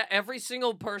Simple Jack. Every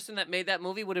single person that made that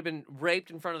movie would have been raped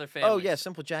in front of their family. Oh, yeah,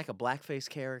 Simple Jack, a blackface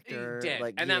character. Dead.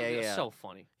 Like, and yeah, that was yeah. so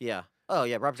funny. Yeah. Oh,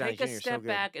 yeah, Robert Downey Take Jr. a is step so good.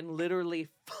 back and literally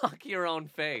fuck your own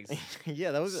face.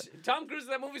 Yeah, that was... Tom Cruise in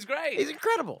that movie's great. He's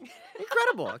incredible.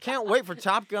 Incredible. I can't wait for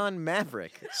Top Gun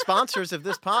Maverick. Sponsors of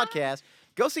this podcast,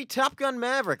 go see Top Gun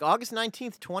Maverick, August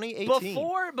 19th, 2018.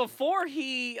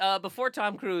 Before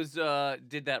Tom Cruise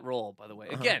did that role, by the way.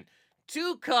 Again,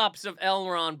 2 cups of L.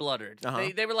 Ron Blooddard. Uh-huh.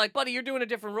 They were like, buddy, you're doing a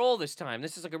different role this time.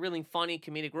 This is like a really funny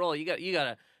comedic role. You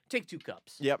gotta take 2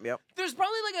 cups. Yep. There's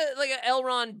probably like a L.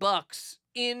 Ron Bucks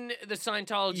in the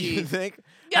Scientology. You think?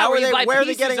 Yeah, How where are you they? buy Where are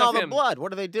they pieces getting of all the him. blood?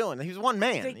 What are they doing? He was one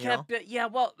man. They kept it, yeah.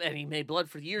 Well, and he made blood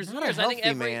for years and Not a years. I think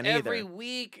healthy man either. every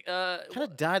week, Kind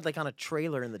of died like on a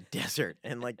trailer in the desert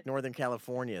in like Northern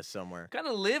California somewhere. kind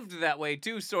of lived that way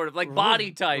too, sort of like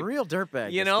body type. Real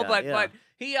dirtbag. You this know, guy, but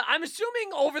he, I'm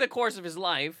assuming over the course of his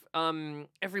life,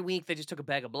 every week they just took a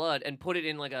bag of blood and put it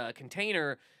in like a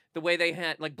container the way they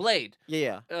had like Blade,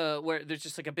 Yeah. where there's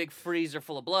just like a big freezer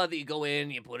full of blood that you go in,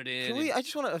 you put it in. Can we? I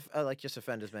just want to like just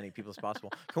offend as many people as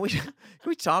possible. Can we? Can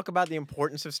we talk about the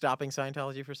importance of stopping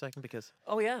Scientology for a second? Because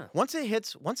Oh yeah. once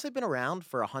they've been around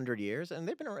for 100 years, and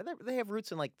they have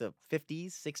roots in like the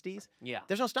 50s, 60s. Yeah.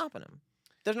 There's no stopping them.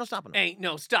 There's no stopping them. Ain't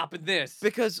no stopping this.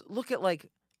 Because look at like.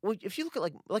 Well, if you look at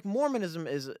like Mormonism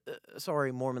is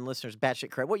sorry Mormon listeners batshit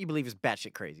crazy. What you believe is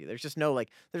batshit crazy. There's just no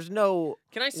there's no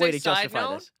Can I way say to side justify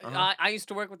note? this. Uh-huh. I used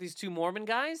to work with these two Mormon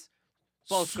guys.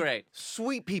 Both great.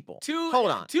 Sweet people.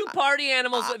 Hold on. Two party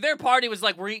animals. Their party was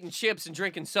like we're eating chips and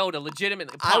drinking soda.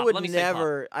 Legitimately. Pop, I would let me say pop.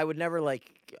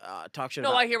 like talk shit No,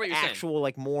 about I hear what you're saying. actual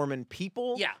like Mormon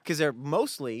people. Yeah. Because they're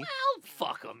mostly Well,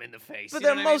 fuck them in the face. but you know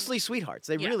they're what I mean? mostly sweethearts.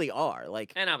 They Yeah. really are.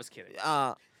 Like And I was kidding.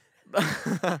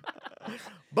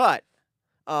 but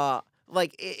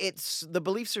like it's the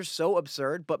beliefs are so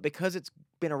absurd, but because it's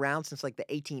been around since like the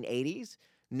 1880s,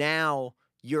 now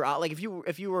you're out. Like if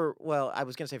you were well, I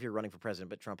was gonna say if you're running for president,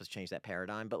 but Trump has changed that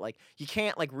paradigm. But like you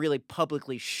can't like really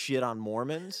publicly shit on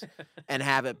Mormons and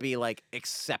have it be like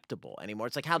acceptable anymore.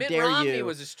 It's like how Mitt dare Romney you?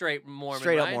 was a straight Mormon.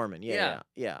 Straight up right? Mormon,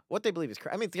 yeah. What they believe is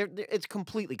crazy. I mean, it's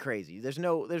completely crazy. There's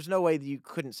no way that you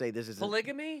couldn't say this is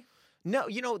Polygamy?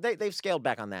 no, they've scaled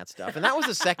back on that stuff, and that was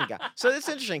the second guy. So it's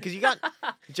interesting because you got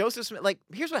Joseph Smith. Like,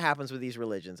 here's what happens with these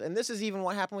religions, and this is even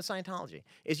what happened with Scientology: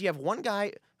 is you have one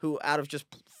guy who, out of just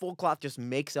full cloth, just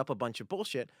makes up a bunch of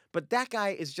bullshit, but that guy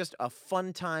is just a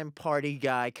fun time party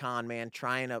guy, con man,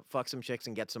 trying to fuck some chicks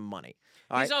and get some money.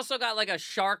 All He's right? also got like a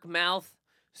shark mouth,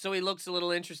 so he looks a little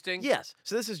interesting. Yes.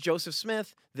 So this is Joseph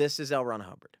Smith. This is L. Ron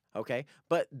Hubbard. Okay,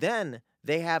 but then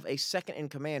they have a second in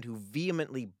command who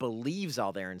vehemently believes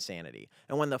all their insanity.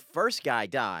 And when the first guy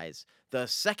dies, the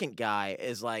second guy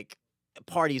is like,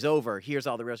 "Party's over. Here's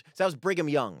all the real." So that was Brigham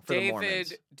Young for the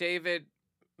Mormons. David,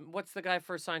 what's the guy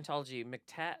for Scientology?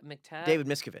 McTabb? David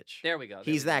Miscavige. There we go.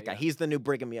 He's that guy. He's the new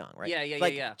Brigham Young, right? Yeah,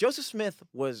 like, yeah. Joseph Smith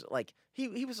was like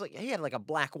he was like he had like a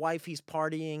black wife. He's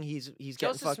partying. He's getting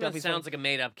Joseph fucked Smith up. He's sounds like a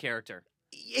made up character.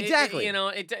 exactly.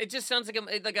 It just sounds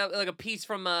like a piece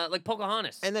from like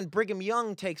Pocahontas. And then Brigham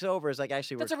Young takes over as like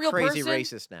actually That's we're a real crazy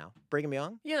person? racist now. Brigham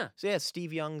Young. yeah. So yeah,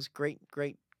 Steve Young's great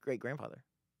grandfather.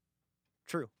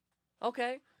 True.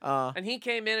 Okay. Uh, And he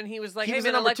came in and he was like, He "Hey was the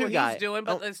man, I number like two what guy. he's doing,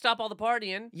 but Oh. let's stop all the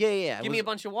partying. yeah. Give me a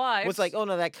bunch of wives." Was like, oh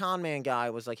no, that con man guy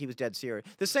was like he was dead serious.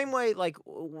 The same way like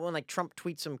when like Trump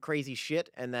tweets some crazy shit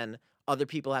and then other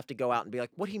people have to go out and be like,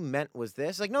 what he meant was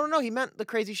this. Like, no, he meant the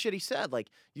crazy shit he said. Like,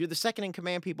 you're the second in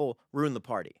command. People ruin the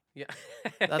party. Yeah.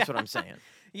 That's what I'm saying.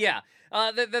 Yeah.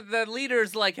 The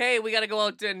leader's like, "Hey, we got to go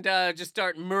out and just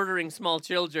start murdering small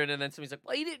children," and then somebody's like,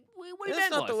 "Well, what he That's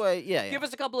meant not was the way. Yeah. give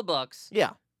us a couple of bucks,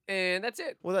 Yeah. and that's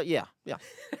it." Well, yeah.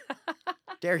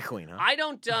 Dairy Queen, huh? I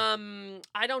mean,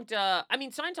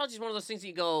 Scientology is one of those things that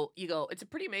you go, it's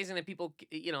pretty amazing that people,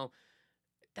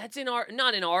 that's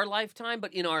not in our lifetime,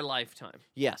 but in our lifetime.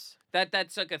 Yes.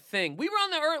 That's like a thing. We were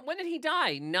on the earth. When did he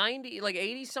die? 90, like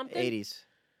 80 something? 80s.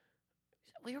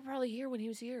 We were probably here when he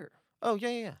was here. Oh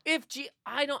yeah.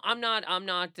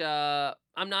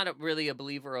 I'm not really a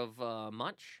believer of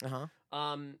much. Uh-huh.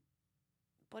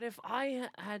 But if I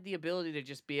had the ability to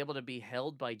just be able to be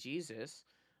held by Jesus,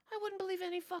 I wouldn't believe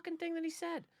any fucking thing that he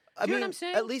said. I Do you mean, know what I'm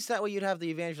saying? at least that way you'd have the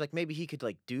advantage. Like maybe he could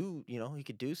like do, he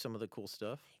could do some of the cool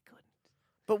stuff. He couldn't.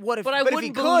 But what if? But I if he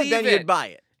wouldn't could, believe then it. you'd buy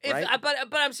it, If, right? but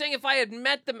I'm saying if I had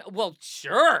met them, well,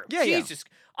 sure. Yeah, yeah. Jesus.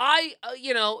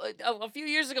 A few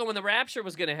years ago when the rapture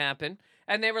was going to happen,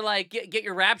 and they were like, get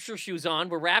your rapture shoes on.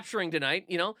 We're rapturing tonight,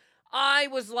 I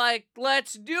was like,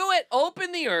 let's do it.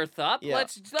 Open the earth up. Yeah.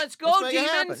 Let's go, Let's make it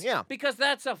happen, demons. yeah. Because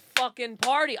that's a fucking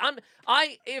party.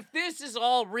 If this is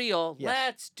all real, Yes.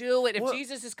 let's do it. If Well,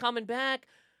 Jesus is coming back,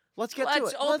 Let's get to it.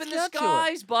 let's open the get to it.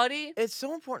 skies, buddy. It's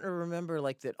so important to remember,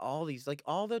 like that. All these, like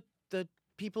all the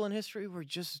people in history were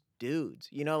just dudes.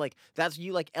 Like that's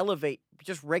you like elevate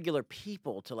just regular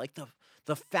people to like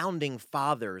the founding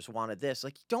fathers wanted this.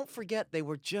 Like don't forget they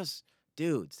were just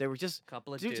dudes. They were just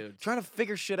Couple of dudes dudes. trying to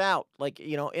figure shit out. Like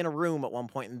in a room at one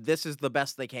point, and this is the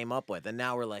best they came up with. And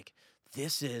now we're like,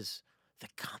 this is the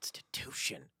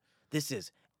Constitution. This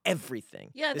is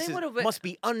everything. Yeah, This they is- would've- must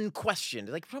be unquestioned.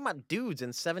 Like we're talking about dudes in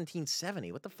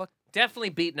 1770. What the fuck? Definitely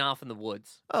beaten off in the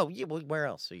woods. Oh yeah, well, where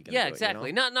else are you gonna? Yeah, do it,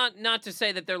 exactly. Not to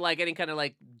say that they're like any kind of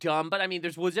like dumb, but I mean,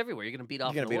 there's woods everywhere. You're gonna beat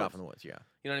off. You're gonna in the beat woods. off in the woods. Yeah,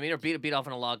 You know what I mean? Or beat off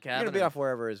in a log cabin. you're gonna beat and off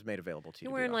wherever is made available to you. You're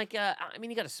to wearing beat off. like,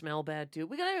 you got to smell bad too.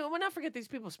 We'll not forget these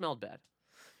people smelled bad.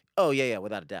 Oh yeah,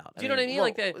 without a doubt. Do you know what I mean?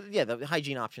 Like the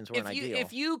hygiene options weren't ideal.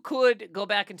 If you could go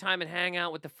back in time and hang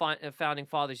out with the founding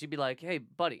fathers, you'd be like, hey,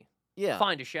 buddy, yeah,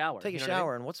 find a shower. take a You know what I mean?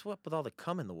 shower, and what's up with all the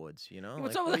cum in the woods?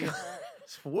 What's Like, up with what are you-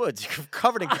 It's woods. You're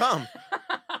covered in cum.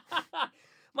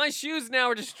 My shoes now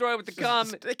are destroyed with the cum.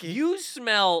 Sticky. You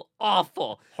smell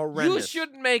awful. Horrendous. You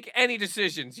shouldn't make any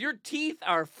decisions. Your teeth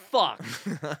are fucked.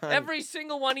 Every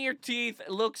single one of your teeth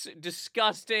looks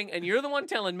disgusting, and you're the one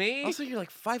telling me. Also, you're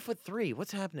like 5'3".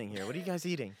 What's happening here? What are you guys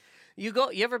eating? You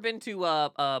ever been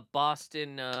to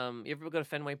Boston? You ever go to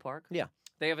Fenway Park? Yeah.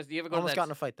 You ever go Almost to that? got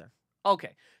in a fight there.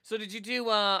 Okay. So did you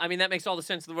do, I mean, that makes all the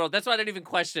sense in the world. That's why I don't even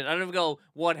question it. I don't even go,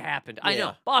 what happened? I know.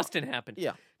 Yeah. Boston happened.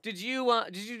 Yeah. Did you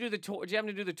do the tour? Did you happen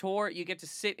to do the tour? You get to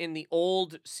sit in the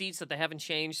old seats that they haven't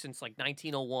changed since like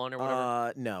 1901 or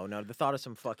whatever. No. The thought of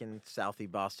some fucking Southie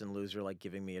Boston loser like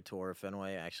giving me a tour of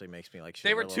Fenway actually makes me like They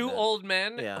shiver were a little two bit. old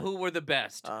men Yeah. who were the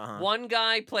best. Uh-huh. One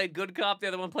guy played good cop, the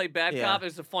other one played bad Yeah. cop. It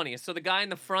was the funniest. So the guy in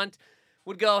the front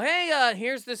would go, hey,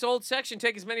 here's this old section.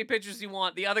 Take as many pictures as you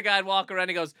want. The other guy'd walk around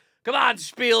and he goes, come on,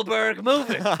 Spielberg, move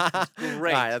it.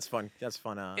 Great. All right, that's fun. That's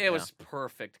fun. It was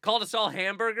perfect. Called us all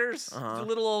hamburgers. It's Uh-huh. a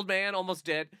little old man, almost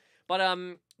dead. But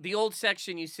the old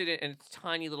section, you sit in, and it's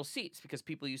tiny little seats because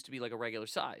people used to be like a regular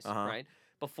size, Uh-huh. right?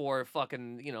 Before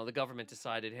fucking, the government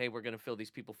decided, hey, we're gonna fill these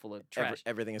people full of trash.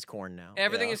 Everything is corn now.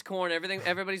 Everything Yeah. is corn.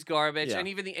 Everybody's garbage, Yeah. and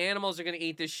even the animals are gonna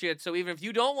eat this shit. So even if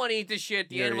you don't want to eat this shit,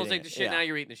 the You're animals eating ate the it, shit. yeah. Now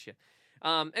you're eating the shit.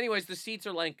 Anyways, the seats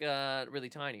are like really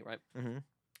tiny, right? Mm-hmm.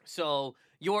 So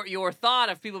your thought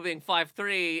of people being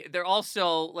 5'3", they're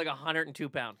also like 102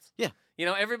 pounds. Yeah.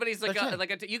 Everybody's like That's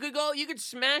right. you could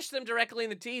smash them directly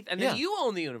in the teeth, and then Yeah. you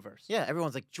own the universe. Yeah,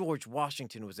 everyone's like George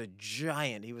Washington was a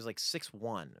giant. He was like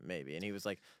 6'1" maybe, and he was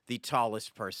like the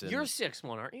tallest person. You're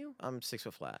 6'1", aren't you? I'm 6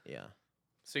 foot flat. Yeah.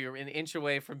 So you're an inch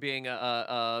away from being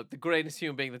the greatest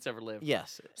human being that's ever lived.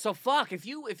 Yes. So fuck, if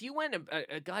you went,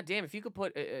 goddamn, if you could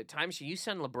put a time machine, you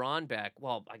send LeBron back.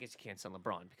 Well, I guess you can't send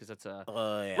LeBron because that's a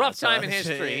Yeah, rough so- time in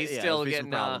history. He's yeah, still there's some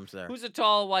getting problems there. who's a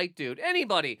tall white dude?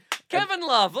 Anybody? Kevin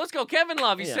Love. Let's go, Kevin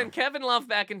Love. You Yeah. send Kevin Love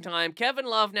back in time. Kevin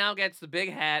Love now gets the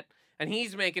big hat. And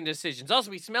he's making decisions.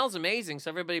 Also, he smells amazing, so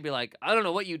everybody be like, I don't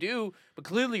know what you do, but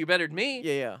clearly you're better than me.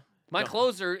 Yeah. My Don't-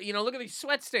 clothes are, look at these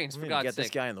sweat stains, We for need to God's get sake.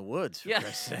 this guy in the woods, for Yeah.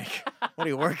 Christ's sake. What are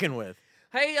you working with?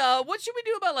 Hey, what should we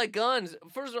do about like guns?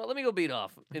 First of all, let me go beat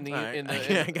off in the All right. in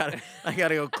the. I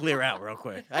gotta go clear out real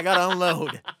quick. I gotta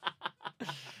unload.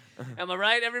 Am I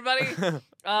right, everybody?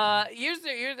 Here's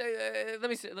the let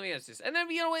me ask this, and then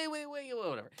wait,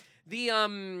 whatever. The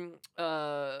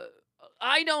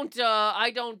I don't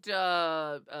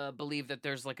believe that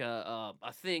there's like a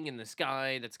thing in the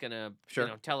sky that's gonna Sure.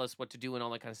 tell us what to do and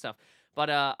all that kind of stuff. But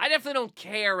I definitely don't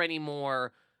care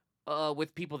anymore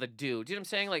with people that do. Do you know what I'm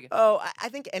saying? Like, Oh, I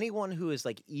think anyone who is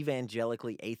like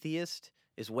evangelically atheist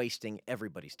is wasting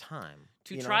everybody's time.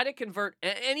 to you know? try to convert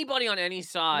anybody on any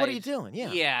side. What are you doing?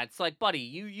 Yeah. Yeah, it's like, buddy,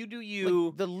 you do Like,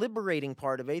 you. the liberating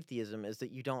part of atheism is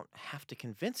that you don't have to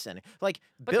convince any. Like,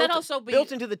 But built, that also be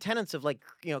built into the tenets of like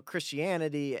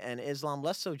Christianity and Islam,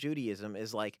 less so Judaism,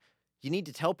 is like you need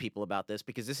to tell people about this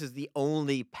because this is the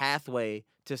only pathway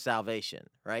to salvation.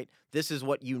 Right? This is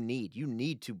what you need. You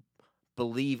need to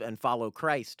believe and follow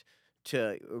Christ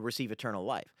to receive eternal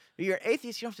life. You're an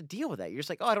atheist, you don't have to deal with that. You're just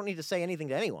like, oh, I don't need to say anything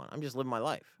to anyone. I'm just living my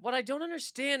life. What I don't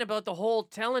understand about the whole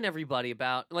telling everybody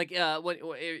about, like,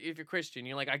 if you're Christian,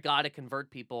 you're like, I gotta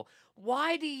convert people.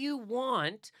 Why do you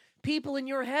want people in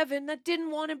your heaven that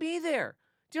didn't want to be there?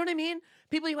 Do you know what I mean?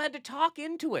 People you had to talk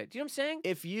into it. Do you know what I'm saying?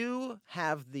 If you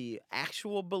have the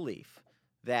actual belief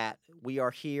that we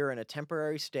are here in a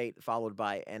temporary state followed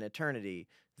by an eternity,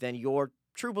 then your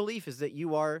true belief is that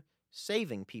you are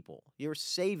saving people. You're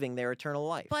saving their eternal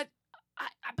life. But,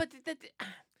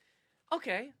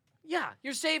 okay, yeah,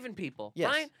 you're saving people, Yes.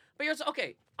 right? But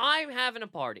okay, I'm having a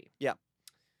party. Yeah.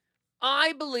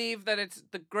 I believe that it's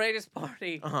the greatest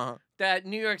party Uh-huh. that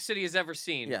New York City has ever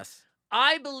seen. Yes.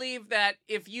 I believe that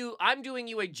I'm doing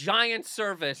you a giant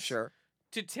service Sure.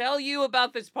 to tell you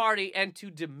about this party and to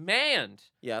demand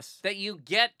Yes. that you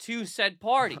get to said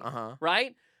party, Uh-huh.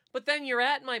 right? But then you're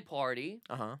at my party,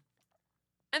 Uh-huh.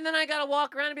 and then I gotta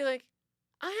walk around and be like,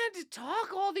 I had to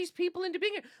talk all these people into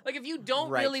being here. Like, if you don't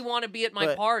Right. really want to be at my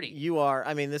But party, You are,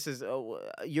 I mean, this is,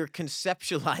 you're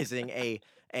conceptualizing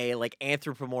a like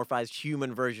anthropomorphized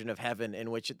human version of heaven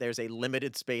in which there's a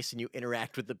limited space and you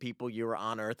interact with the people you're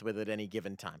on earth with at any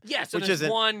given time. yeah, so which there's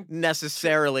isn't one,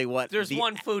 necessarily what there's the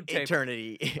one food table.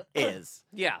 eternity is.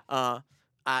 Yeah.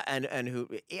 And who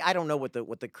I don't know what the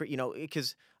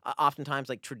because oftentimes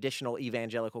like traditional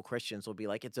evangelical Christians will be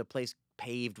like it's a place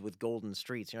paved with golden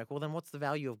streets. And you're like, well, then what's the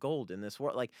value of gold in this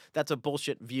world? Like that's a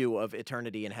bullshit view of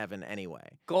eternity in heaven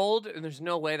anyway. Gold, and there's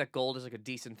no way that gold is like a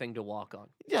decent thing to walk on.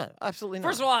 Yeah, absolutely not.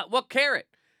 First of all, what carrot?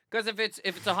 Because if it's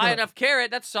a high enough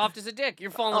carrot, that's soft as a dick. You're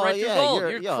falling Oh, right through yeah, gold.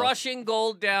 you're- You're yeah. crushing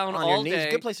gold down on all your knees,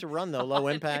 day. good place to run though, low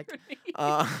On impact. your knees.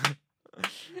 Uh,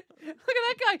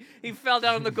 that guy. He fell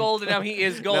down on the gold, and now he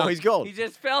is gold. Now he's gold. He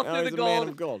just fell Now through he's the a man gold.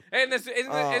 of gold. And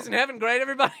isn't heaven great,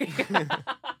 everybody?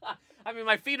 I mean,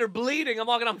 my feet are bleeding. I'm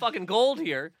walking on fucking gold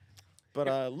here.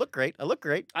 But look great. I look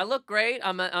great. I look great.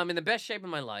 I'm in the best shape of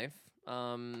my life.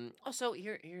 Also,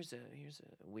 here's a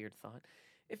weird thought.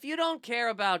 If you don't care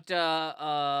about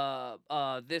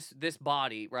this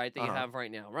body, right, that you have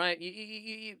right now, right?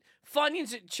 You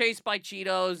Funyuns chased by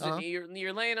Cheetos, and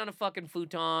you're laying on a fucking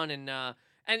futon,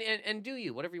 and do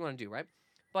you whatever you want to do, right?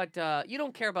 But you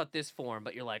don't care about this form,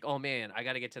 but you're like, oh man, I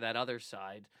got to get to that other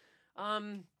side.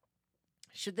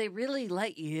 Should they really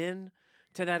let you in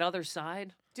to that other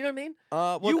side? Do you know what I mean?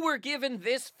 Well, you were given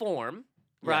this form,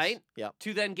 right? Yeah.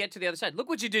 To then get to the other side. Look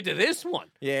what you did to this one.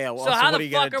 Yeah. Well, So how what the are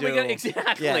you fuck gonna are we gonna do?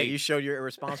 exactly? Yeah, you showed you're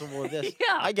irresponsible with this.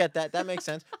 Yeah. I get that. That makes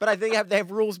sense. But I think they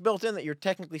have rules built in that you're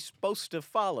technically supposed to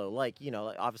follow. Like,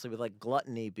 like, obviously with like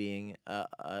gluttony being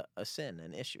a sin,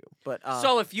 an issue. But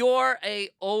So if you're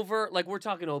we're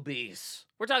talking obese,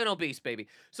 baby.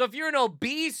 So if you're an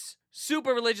obese,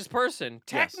 super religious person,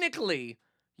 technically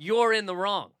you're in the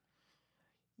wrong.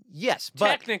 yes, but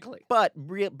Technically. But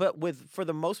for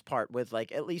the most part, with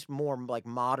like at least more like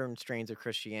modern strains of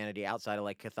Christianity outside of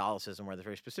like Catholicism, where there's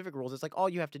very specific rules, it's like all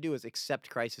you have to do is accept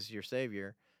Christ as your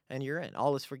savior, and you're in.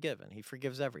 All is forgiven. He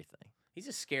forgives everything. He's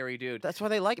a scary dude. That's why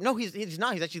they like. No, he's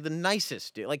not. He's actually the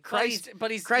nicest dude. Like Christ.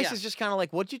 But he's Christ yeah. is just kind of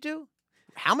like, what'd you do?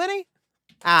 How many?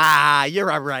 Ah,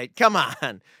 you're all right. Come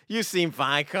on. You seem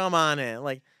fine. Come on in.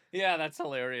 Like. Yeah, that's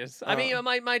hilarious. I mean,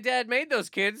 my dad made those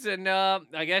kids, and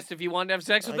I guess if you wanted to have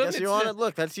sex with them, I guess you want it.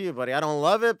 Look, that's you, buddy. I don't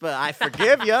love it, but I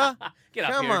forgive you. Get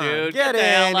up Come here, on, dude. Get the in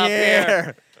hell up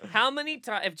here. How many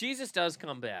times, if Jesus does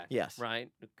come back, Yes. right?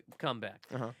 Come back.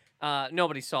 Uh-huh.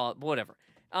 Nobody saw it, but whatever.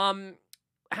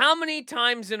 How many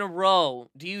times in a row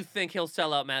do you think he'll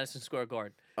sell out Madison Square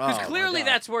Garden? Because Oh, my clearly God.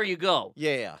 that's where you go.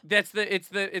 Yeah. It's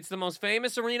the most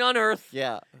famous arena on earth.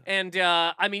 Yeah. And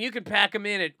I mean, you could pack him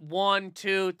in at 1,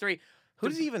 2, 3. Who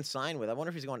does he even sign with? I wonder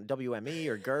if he's going to WME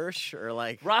or Gersh or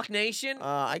like. Rock Nation.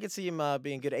 I could see him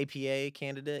being a good APA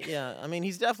candidate. Yeah, I mean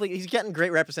he's getting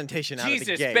great representation out of the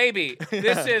Jesus, gate. baby,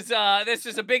 this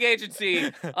is a big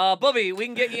agency. Bubby, we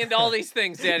can get you into all these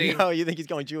things, Daddy. No, you think he's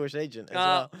going Jewish agent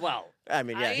as well? I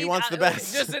mean, yeah, he wants the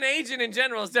best. Just an agent in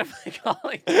general is definitely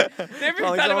calling. Never even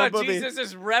Calling thought someone about Bubby.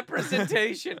 Jesus'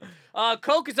 representation.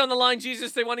 Coke is on the line,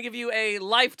 Jesus. They want to give you a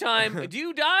lifetime. Do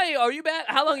you die? Are you back?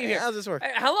 How long are you here? How does this work?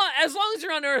 How long? As long as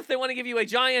you're on Earth, they want to give you a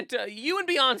giant. You and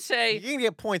Beyonce You can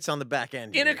get points on the back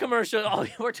end. in a here. commercial. Oh,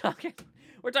 we're talking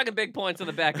big points on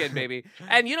the back end, baby.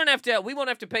 And you don't have to. We won't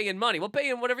have to pay in money. We'll pay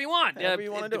in whatever you want. Whatever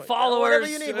you want to do. Followers, Whatever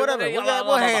you need. Whatever.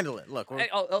 We'll handle it. Look, we're, Hey,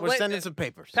 we're wait, sending some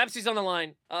papers. Pepsi's on the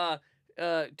line.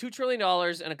 $2 trillion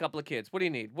and a couple of kids. What do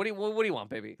you need? What do you want,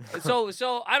 baby?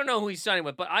 So I don't know who he's signing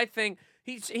with, but I think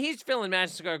he's filling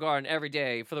Madison Square Garden every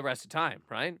day for the rest of time,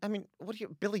 right? I mean,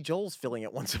 Billy Joel's filling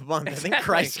it once a month. I think Exactly.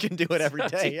 Christ can do it every So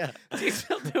day. Yeah. He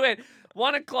still do it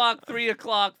 1 o'clock, 3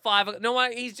 o'clock, 5 o'clock. No,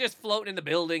 he's just floating in the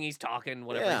building. He's talking,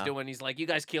 whatever Yeah. he's doing. He's like, you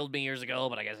guys killed me years ago,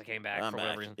 but I guess I came back I'm for back.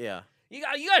 whatever reason. Yeah.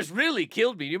 You guys really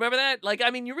killed me. Do you remember that? Like,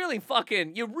 I mean, you really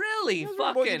fucking.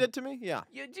 What you did to me? Yeah.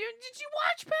 Did you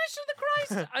watch Passion of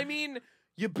the Christ? I mean,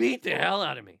 you beat the hell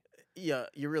out of me. Yeah,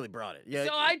 you really brought it. Yeah.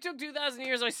 So I took 2,000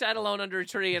 years. I sat alone under a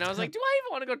tree, and I was like, do I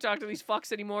even want to go talk to these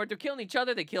fucks anymore? They're killing each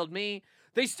other. They killed me.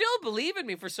 They still believe in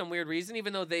me for some weird reason,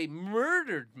 even though they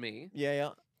murdered me. Yeah.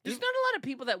 There's not a lot of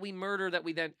people that we murder that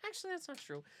we then... Actually, that's not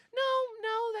true.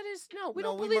 No, that is... No, we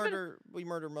don't believe in... We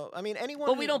murder. I mean, anyone.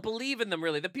 But we don't believe in them,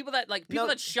 really. The people that, No,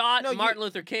 that shot no, Martin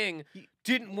Luther King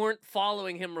weren't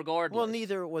following him regardless. Well,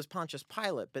 neither was Pontius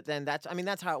Pilate. But then that's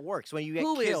how it works. When you get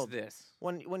Who killed, is this?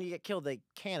 when you get killed, they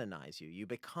canonize you. You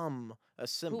become a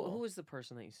symbol. Who is the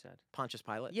person that you said? Pontius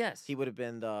Pilate? Yes. He would have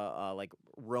been the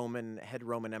head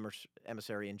Roman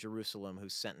emissary in Jerusalem who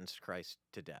sentenced Christ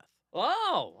to death.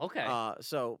 Oh, okay.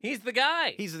 So He's the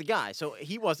guy. he's the guy. So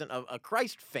he wasn't a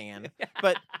Christ fan,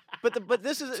 but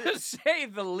this is To say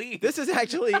the least. this is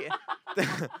actually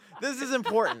this is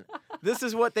important. This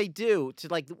is what they do to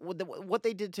what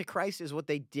they did to Christ is what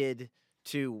they did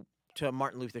to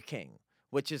Martin Luther King,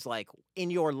 which is like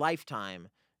in your lifetime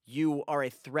you are a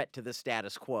threat to the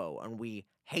status quo and we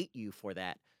hate you for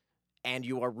that and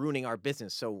you are ruining our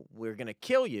business. So we're going to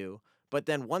kill you, but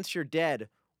then once you're dead,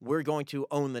 we're going to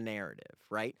own the narrative,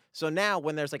 right? So now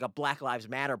when there's like a Black Lives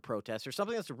Matter protest or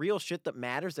something that's real shit that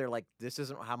matters, they're like, this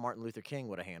isn't how Martin Luther King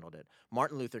would have handled it.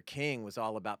 Martin Luther King was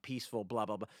all about peaceful, blah,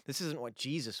 blah, blah. This isn't what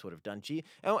Jesus would have done.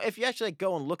 If you actually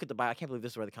go and look at the Bible, I can't believe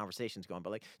this is where the conversation's going, but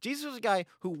like Jesus was a guy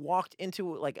who walked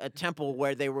into like a temple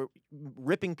where they were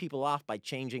ripping people off by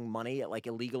changing money at like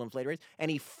illegal inflated rates,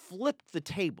 and he flipped the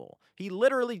table. He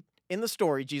literally in the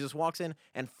story, Jesus walks in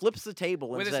and flips the table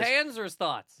and With his says, hands or his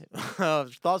thoughts?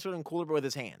 thoughts would have been cooler, but with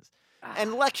his hands.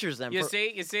 And lectures them You for,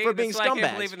 see, for being that's why I can't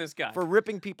scumbags, believe in this guy. for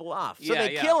ripping people off. So Yeah,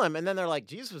 they yeah. kill him, and then they're like,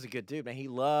 Jesus was a good dude, man. He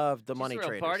loved the money He's a real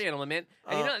traders. party animal, man.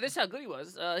 And you know, this is how good he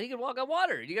was. He could walk on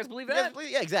water. Do you guys believe that?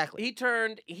 Yeah, exactly. He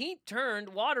turned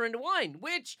water into wine,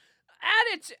 which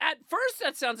at first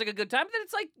that sounds like a good time, but then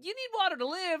it's like you need water to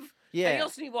live. Yeah. And you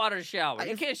also need water to shower.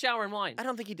 You can't shower in wine. I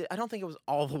don't think he did. I don't think it was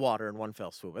all the water in one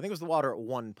fell swoop. I think it was the water at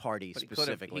one party But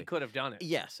specifically. he could have done it.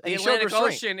 Yes. The And he showed Atlantic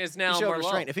restraint. Ocean is He now showed more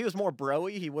restraint. low. If he was more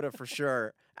bro-y, he would have for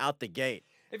sure out the gate.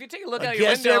 If you take a look I out your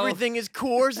guess window, everything is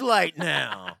Coors Light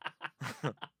now.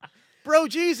 Bro,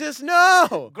 Jesus,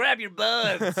 no! grab your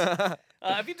buds.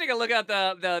 If you take a look out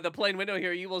the plane window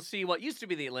here, you will see what used to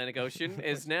be the Atlantic Ocean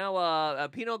is now a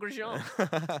Pinot Grigio.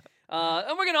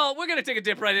 And we're gonna take a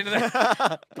dip right into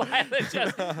that. Pilot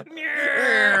just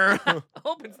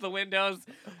opens the windows,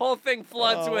 whole thing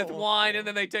floods with wine, and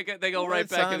then they go right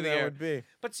back into the air. Would be.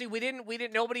 But see, we didn't.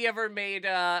 Nobody ever made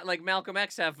like Malcolm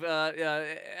X have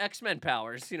X-Men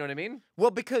powers. You know what I mean?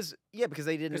 Well, because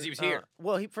they didn't. 'Cause he was here.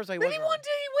 Well, first I Maybe wasn't. one day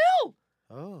he will.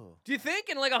 Oh. Do you think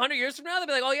in like 100 years from now they'll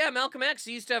be like, oh yeah, Malcolm X,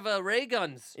 he used to have ray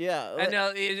guns. Yeah.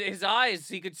 And his eyes,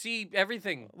 he could see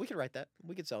everything. we could write that.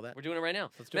 We could sell that. We're doing it right now.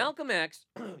 Let's do it. Malcolm X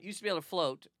used to be able to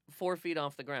float 4 feet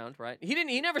off the ground, right?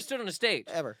 He never stood on a stage.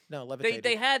 Ever. No, levitated.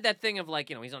 They had that thing of like,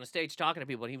 he's on a stage talking to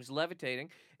people, and he was levitating,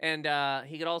 and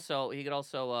he could also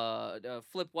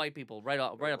flip white people right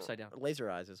upside down. Laser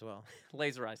eyes as well.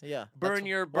 Laser eyes. Yeah. Burn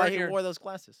your Why he wore those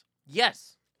glasses.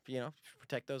 Yes,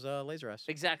 Protect those laser eyes.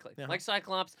 exactly. Yeah. Like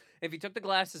Cyclops, if he took the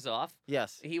glasses off,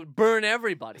 Yes. he would burn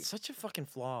everybody. It's such a fucking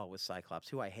flaw with Cyclops,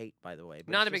 who I hate, by the way.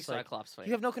 But Not it's a big just like, Cyclops fan.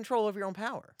 You have no control over your own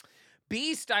power.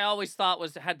 Beast, I always thought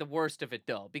had the worst of it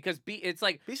though, because it's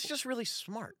like, Beast's just really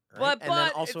smart, right? But- and then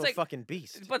but also it's a like- fucking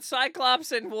beast. but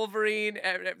Cyclops and Wolverine,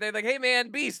 they're like, hey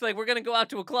man, Beast, like we're gonna go out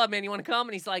to a club, man. You want to come?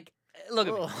 And he's like, look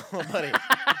at me. Oh, buddy.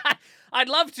 I'd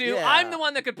love to. Yeah. I'm the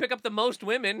one that could pick up the most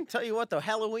women. Tell you what, though,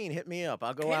 Halloween, hit me up.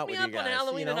 I'll go Hit out me with up you guys. on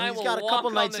Halloween, and I he's will got a walk couple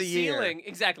on nights the a year. ceiling.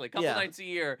 Exactly, a couple Yeah. nights a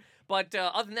year. But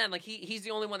other than that, like he's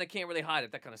the only one that can't really hide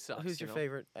it. That kind of sucks. Who's your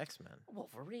favorite X-Men?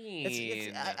 Wolverine.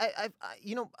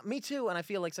 Me too, and I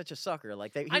feel like such a sucker.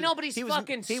 Like I know, but he's he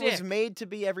fucking was, He was sick. made to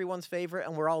be everyone's favorite,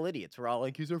 and we're all idiots. We're all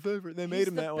like, he's our favorite. They made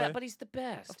him that way. But he's the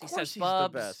best. Of He course says he's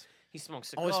bubs. the best. He smokes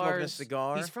cigars. Always smoking a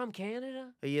cigar. He's from Canada.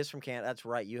 He is from Canada. That's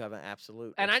right. You have an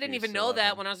absolute. And I didn't excuse even to know love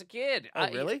that him. when I was a kid. Oh,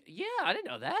 really? Yeah, I didn't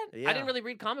know that. I Yeah. didn't really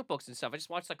read comic books and stuff. I just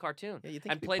watched the cartoon. Yeah, you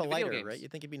think and he'd be played politer, video games. right? You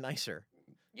think he'd be nicer.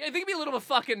 Yeah, I think he'd be a little bit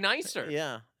fucking nicer.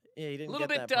 Yeah. Yeah, he didn't A little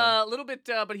get bit, that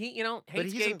part. but he, But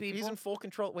hates he's gay in, people. He's in full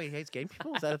control. Wait, he hates gay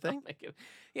people? Is that a thing?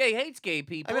 Yeah, he hates gay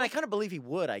people. I mean, I kind of believe he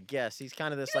would. I guess he's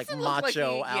kind of this like doesn't look like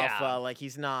macho he- yeah. alpha. Like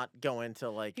he's not going to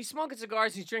like. He's smoking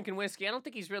cigars. He's drinking whiskey. I don't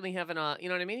think he's really having a. You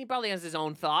know what I mean? He probably has his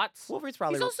own thoughts. Wolverine's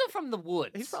probably. He's also from the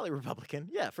woods. He's probably Republican.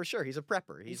 Yeah, for sure. He's a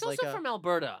prepper. He's like also from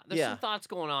Alberta. There's yeah. some thoughts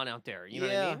going on out there. You know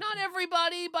what I Yeah. mean? Not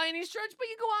everybody by any stretch, but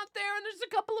you go out there and there's a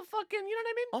couple of fucking. You know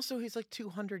what I mean? Also, he's like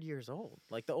 200 years old.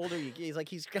 Like the older you get,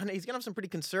 he's gonna have some pretty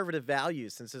conservative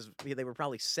values since they were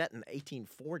probably set in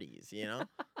 1840s. You know.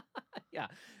 Yeah.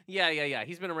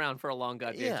 He's been around for a long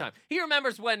goddamn Yeah. time. He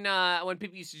remembers when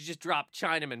people used to just drop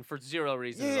Chinamen for zero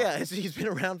reason. at all. Yeah, he's been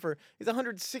around for. He's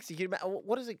 160. Can you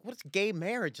what is it? What's gay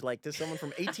marriage like to someone from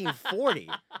 1840?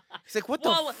 He's like, what the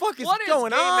fuck is what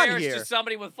going gay on marriage here? to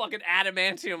somebody with fucking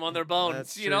adamantium on their bones?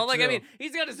 That's You know, true, like I too. mean,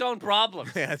 he's got his own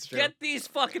problems. Yeah, that's true. Get these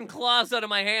fucking claws out of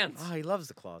my hands. Oh, he loves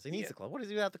the claws. He needs Yeah. the claws. What does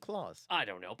he do without the claws? I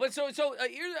don't know, but so I was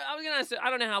gonna ask. I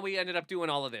don't know how we ended up doing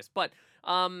all of this, but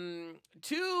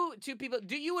two people.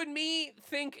 Do you and me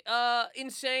think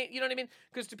insane? You know what I mean?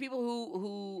 Because to people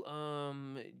who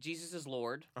Jesus is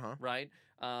Lord, Uh-huh. right?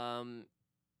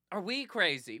 Are we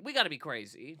crazy? We got to be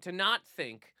crazy to not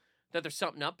think that there's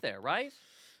something up there, right?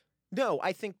 No,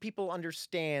 I think people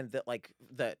understand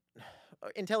that,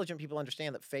 intelligent people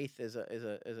understand that faith is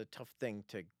a tough thing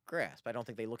to grasp. I don't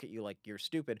think they look at you like you're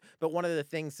stupid. But one of the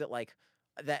things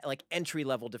that entry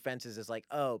level defenses is like,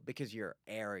 oh, because you're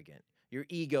arrogant. Your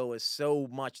ego is so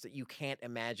much that you can't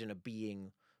imagine a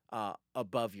being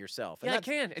above yourself. Yeah, I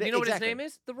can. And you know what his name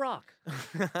is? The Rock.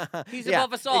 He's Yeah,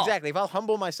 above us all. Exactly. If I'll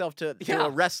humble myself to Yeah. a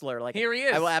wrestler, like Here he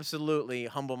is. I will absolutely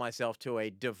humble myself to a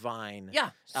divine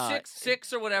Yeah,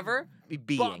 6'6" or whatever.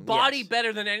 being. Body yes.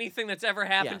 better than anything that's ever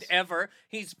happened Yes. ever.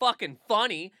 He's fucking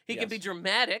funny. He can Yes. be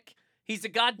dramatic. He's a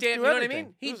goddamn. do You know what I everything.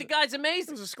 mean? He was The a- guy's He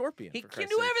amazing. was a scorpion. He for can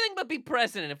Christ's do sake. everything but be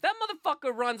president. If that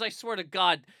motherfucker runs, I swear to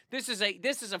God, this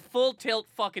is a full tilt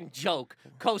fucking joke,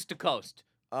 coast to coast.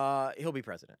 He'll be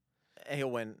president.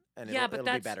 He'll win, and Yeah, it'll, but it'll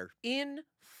be that's better. in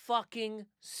fucking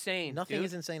sane. Nothing dude.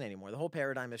 is insane anymore. The whole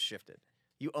paradigm has shifted.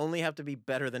 You only have to be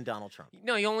better than Donald Trump.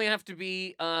 No, you only have to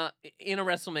be in a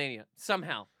WrestleMania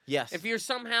somehow. Yes. If you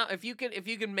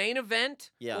can main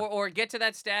event Yeah. or get to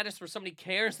that status where somebody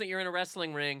cares that you're in a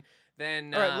wrestling ring,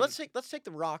 then All right, let's take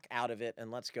The Rock out of it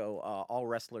and let's go all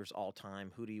wrestlers all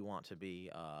time. Who do you want to be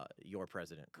your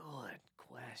president? Good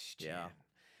question. Yeah.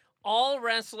 All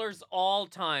wrestlers all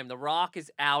time. The Rock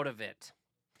is out of it.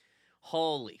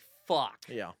 Holy fuck.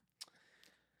 Yeah.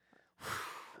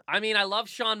 I mean, I love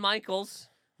Shawn Michaels.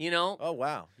 You know, Oh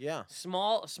wow. Yeah.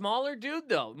 smaller dude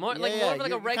though, more Yeah, like yeah, more of like a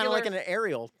you're kind regular. of like an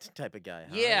aerial type of guy.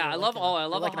 Huh? Yeah, I You're love. like Oh, I you're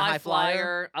love like a high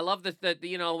flyer. I love the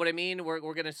you know what I mean. We're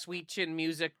gonna sweet chin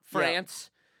music France.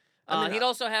 I mean, He'd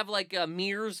also have like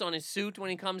mirrors on his suit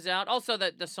when he comes out. Also,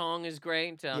 that the song is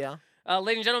great. Yeah.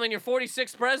 Ladies and gentlemen, your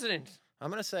 46th president. I'm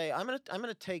gonna say I'm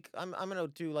gonna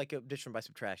do like addition by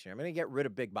subtraction. I'm gonna get rid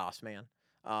of Big Boss Man.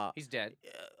 He's dead.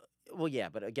 Well, yeah,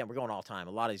 but again, we're going all time.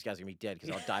 A lot of these guys are gonna be dead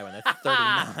because I'll die when they're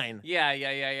 39.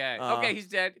 Yeah. Okay, he's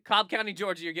dead. Cobb County,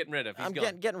 Georgia, you're getting rid of. He's I'm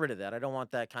gone. getting rid of that. I don't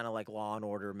want that kind of like Law and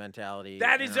Order mentality.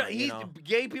 That is, you he's know.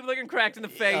 gay people are getting cracked in the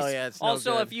face. Oh yeah, it's no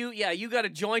Also, good. if you got a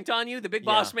joint on you, the big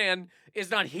boss man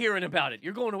is not hearing about it.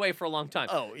 You're going away for a long time.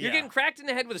 Oh, You're yeah. getting cracked in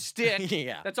the head with a stick.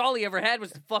 Yeah. That's all he ever had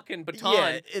was the fucking baton.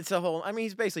 Yeah, it's a whole. I mean,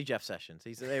 he's basically Jeff Sessions.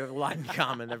 They have a lot in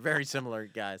common. They're very similar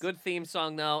guys. Good theme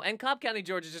song though, and Cobb County,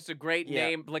 Georgia is just a great Yeah.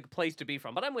 name, like place to be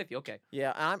from. But I'm with you. Okay.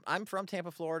 Yeah, I'm from Tampa,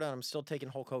 Florida, and I'm still taking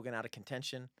Hulk Hogan out of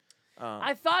contention.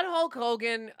 I thought Hulk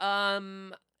Hogan.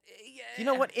 You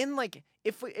know what? In like,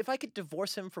 if I could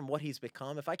divorce him from what he's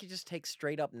become, if I could just take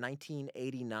straight up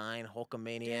 1989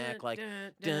 Hulkamaniac, like,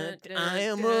 I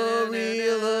am a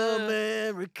real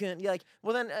American. Yeah, like,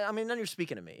 well then, I mean, then you're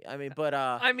speaking to me. I mean, but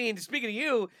I mean, speaking of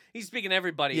you, he's speaking to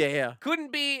everybody. yeah.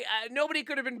 Couldn't be. Nobody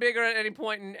could have been bigger at any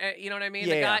point. And you know what I mean.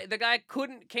 Yeah, The guy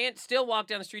can't still walk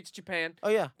down the streets of Japan. Oh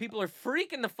yeah. People are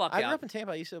freaking the fuck I grew out. up in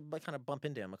Tampa. I used to like kind of bump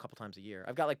into him a couple times a year.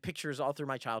 I've got like pictures all through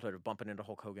my childhood of bumping into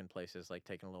Hulk Hogan places, like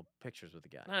taking little pictures with the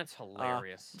guy. That's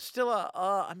hilarious. Still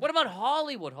What about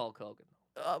Hollywood Hulk Hogan?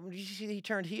 he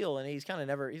turned heel and he's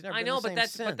never I been know, the but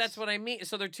same that's since. what I mean.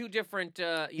 So they're two different. You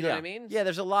know what I mean? Yeah,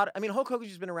 there's a lot. I mean, Hulk Hogan's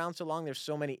just been around so long. There's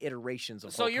so many iterations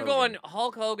of. So Hulk you're Hogan. going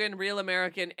Hulk Hogan, Real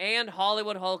American, and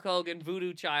Hollywood Hulk Hogan,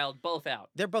 Voodoo Child, both out.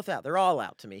 They're both out. They're all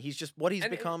out to me. He's just what he's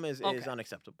And- become is okay.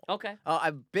 unacceptable. Okay.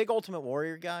 I'm a big Ultimate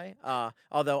Warrior guy.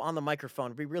 Although on the microphone,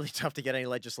 it'd be really tough to get any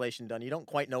legislation done. You don't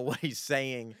quite know what he's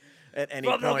saying at any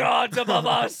From point. the gods above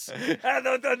us and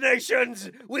the nations,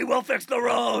 we will fix the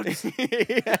roads. The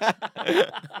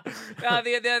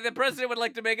president would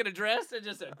like to make an address and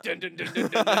just dun, dun, dun, dun,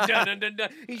 dun, dun, dun, dun, dun.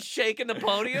 He's shaking the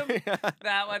podium.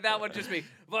 That would just be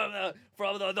from the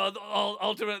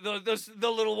ultimate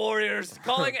the little warriors,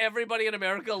 calling everybody in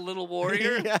America a little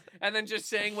warrior, Yeah. and then just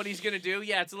saying what he's gonna do.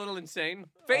 Yeah, it's a little insane.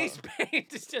 Face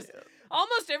paint is just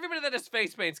almost everybody that has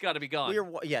face paint's got to be gone.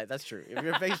 Yeah, that's true. If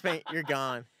you're face paint, you're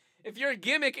gone. If your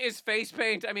gimmick is face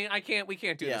paint, I mean, we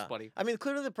can't do this, buddy. I mean,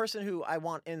 clearly the person who I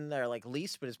want in there like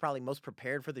least, but is probably most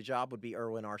prepared for the job would be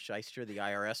Erwin R. Shyster, the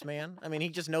IRS man. I mean, he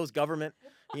just knows government.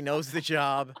 He knows the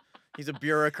job. He's a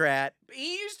bureaucrat.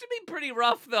 He used to be pretty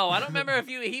rough, though. I don't remember if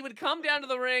he would come down to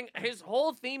the ring. His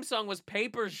whole theme song was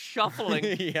papers shuffling.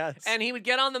 Yes. And he would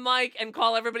get on the mic and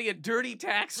call everybody a dirty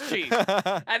tax cheat.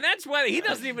 And that's whether he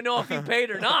doesn't even know if he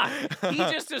paid or not. He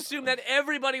just assumed that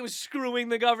everybody was screwing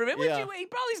the government, which Yeah. he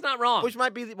probably's not wrong. Which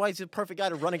might be why he's a perfect guy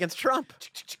to run against Trump.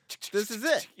 This is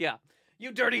it. Yeah.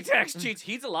 You dirty tax cheats.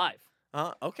 He's alive.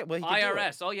 Okay. Well, he could do it.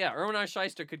 IRS. Oh, yeah. Erwin R.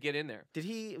 Shyster could get in there. Did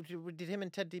him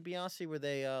and Ted DiBiase were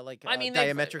they I mean,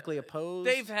 diametrically opposed?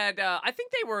 They've had. I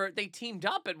think they teamed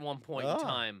up at one point in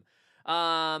time.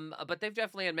 But they've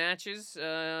definitely had matches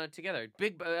together.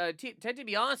 Ted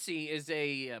DiBiase is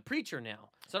a preacher now,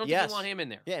 so I don't think you want him in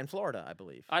there. Yeah, in Florida, I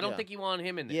believe. I don't think you want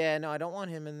him in there. Yeah, no, I don't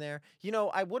want him in there. You know,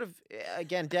 I would have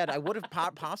again, Dad. I would have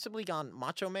possibly gone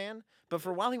Macho Man, but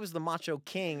for a while he was the Macho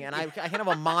King, and I can't have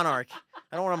a monarch.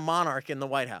 I don't want a monarch in the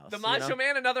White House. The Macho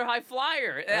Man, another high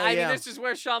flyer. Oh, I yeah. mean, this is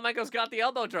where Shawn Michaels got the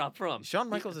elbow drop from. Shawn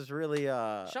Michaels is really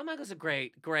Shawn Michaels is a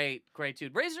great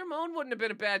dude. Razor Ramon wouldn't have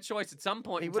been a bad choice at some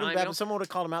point he in would time. have you been. know? Someone would have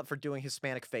called him out for doing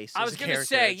Hispanic face. I as was a gonna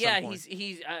character say, at some yeah, point.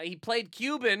 he played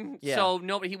Cuban, Yeah. so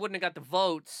he wouldn't have got the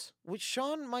votes. Which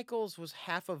Shawn Michaels was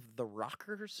half of the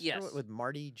Rockers? Yes. With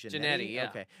Marty Jannetty. Jannetty, yeah.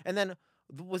 Okay, and then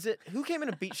was it who came in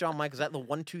and beat Shawn Michaels? Was that the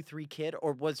 1, 2, 3 Kid,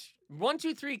 or was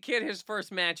 1-2-3 Kid, his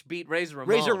first match beat Razor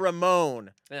Ramon. Razor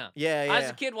Ramon. Yeah. Yeah, yeah. I was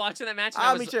a kid watching that match, and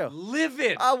I was me too.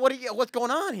 livid. What's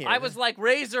going on here? I was like,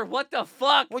 Razor, what the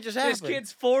fuck? What just This happened?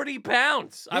 kid's 40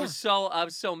 pounds. I Yeah.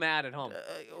 was so mad at home.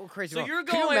 Crazy. So Ramon. you're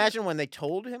Can you going- imagine when they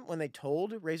told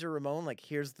Razor Ramon, like,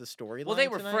 here's the storyline? Well, they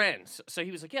were tonight? friends, so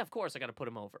he was like, yeah, of course, I got to put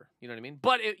him over. You know what I mean?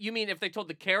 But you mean if they told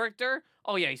the character?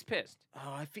 Oh yeah, he's pissed. Oh,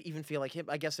 I even feel like him.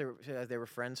 I guess they were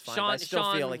friends. Fine, Sean- but I still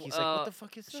Sean, feel like he's like, what the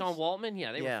fuck is this? Sean Waltman,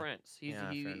 yeah, they Yeah. were friends. Yeah,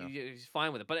 fair enough. He's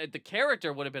fine with it. But the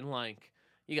character would have been like,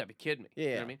 you gotta be kidding me. You know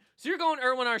what Yeah. I mean? So you're going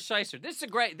Erwin R. Scheisser. This is a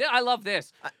great. I love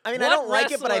this. I mean, What I don't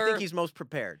like it, but I wrestler- think he's most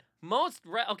prepared.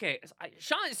 Okay,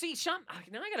 Sean.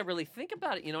 Now I gotta really think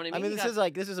about it. You know what I mean? I mean, You this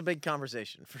got- is a big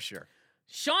conversation for sure.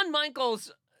 Shawn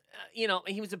Michaels. You know,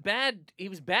 he was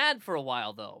bad for a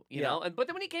while though. You Yeah. know, but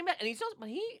then when he came back, and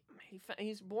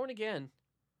he's born again.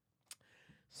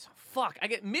 So fuck, I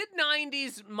get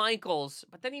mid-90s Michaels,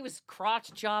 but then he was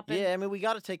crotch chopping. Yeah, I mean, we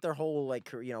got to take their whole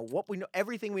what we know,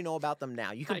 everything we know about them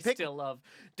now. You can I pick. still love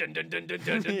dun dun dun dun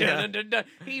dun dun, Yeah. dun dun dun.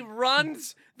 He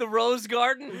runs the Rose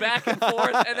Garden back and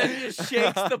forth, and then he just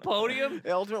shakes the podium.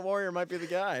 The Ultimate Warrior might be the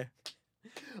guy.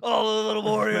 Oh, the little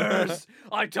warriors!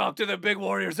 I talk to the big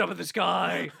warriors up in the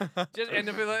sky. Just and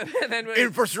then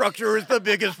Infrastructure is the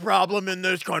biggest problem in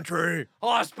this country.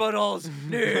 hospitals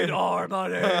need our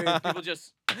money. People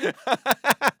just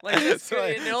like this,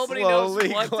 Like, nobody knows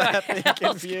slowly what the clapping, hell's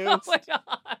confused. going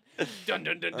on. Dun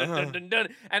dun dun dun dun dun dun.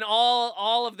 And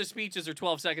all of the speeches are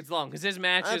 12 seconds long because his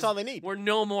matches That's all they need. were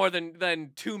no more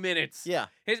than 2 minutes. Yeah,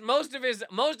 Most of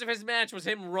his match was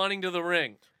him running to the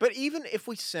ring. but even if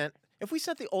we sent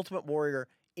the Ultimate Warrior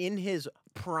in his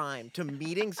prime to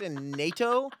meetings in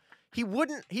NATO,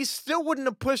 he still wouldn't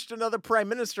have pushed another prime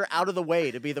minister out of the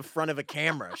way to be the front of a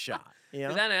camera shot. You know?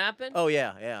 Did that happen? Oh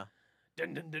yeah, yeah.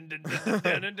 Dun, dun, dun, dun, dun,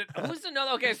 dun, dun, dun. Who's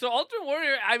another? Okay, so Ultimate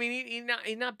Warrior. I mean,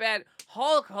 he's not bad.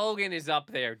 Hulk Hogan is up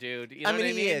there, dude. You know I mean,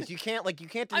 what he is. You can't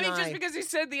deny. I mean, just because he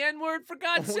said the N word, for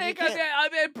God's Well, you sake, can't-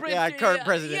 yeah, current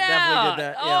president definitely did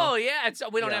that, yeah. Oh yeah,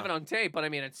 we don't Yeah. have it on tape, but I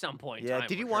mean, at some point. in Yeah. time,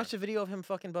 Did you for watch sure. the video of him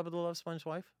fucking Bubba the Love Sponge's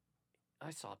wife?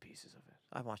 I saw pieces of it.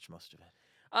 I watched most of it.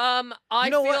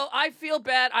 I feel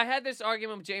bad. I had this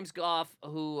argument with James Goff,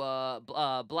 who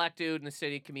black dude in the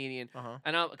city, comedian, Uh-huh.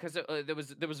 and because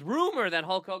there was rumor that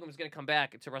Hulk Hogan was going to come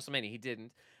back to WrestleMania. He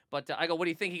didn't. But I go, what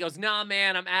do you think? He goes, nah,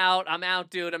 man, I'm out,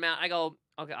 dude, I'm out. I go,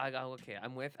 okay,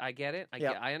 I get it,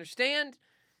 I understand.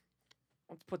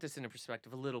 Let's put this into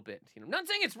perspective a little bit. You know, not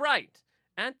saying it's right.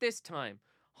 At this time,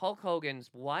 Hulk Hogan's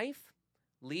wife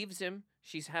leaves him.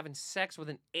 She's having sex with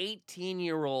an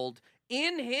 18-year-old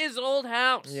in his old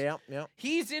house. Yeah, yeah.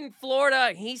 He's in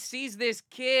Florida. He sees this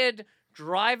kid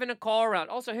driving a car around.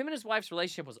 Also, him and his wife's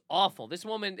relationship was awful. This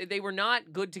woman, they were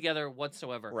not good together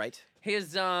whatsoever. Right.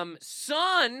 His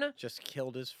son, Just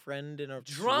killed his friend in a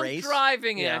drunk race.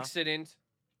 driving Yeah. accident.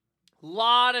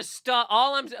 Lot of stuff.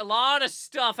 A lot of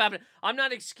stuff happened. I'm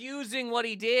not excusing what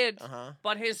he did. Uh-huh.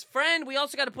 But his friend, we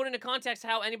also got to put into context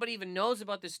how anybody even knows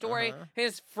about this story. Uh-huh.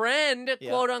 His friend,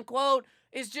 Yeah. quote unquote,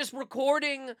 is just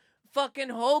recording fucking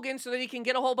Hogan so that he can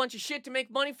get a whole bunch of shit to make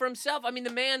money for himself. I mean,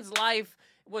 the man's life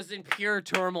was in pure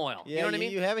turmoil. Yeah, you know what I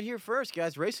mean? You have it here first,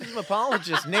 guys. Racism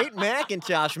apologist Nate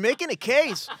McIntosh making a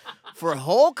case for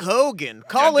Hulk Hogan.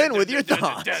 Call in with your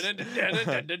thoughts. That's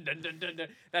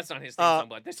not his theme song,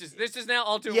 but this is now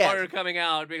Ultimate Warrior coming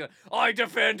out, being like, I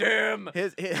defend him.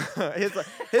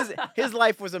 His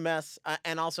life was a mess,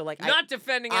 and also like Not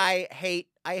defending it.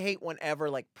 I hate whenever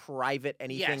like private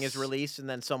anything Yes. is released and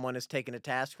then someone is taken to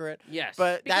task for it. Yes,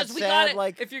 But because that we said, gotta,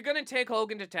 like- if you're gonna take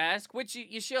Hogan to task, which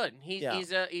you should,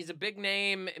 he's a big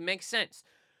name. It makes sense.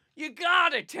 You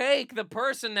gotta take the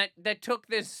person that took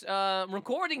this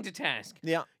recording to task.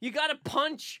 Yeah. You gotta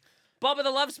punch Bubba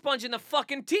the Love Sponge in the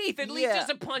fucking teeth. At least Yeah.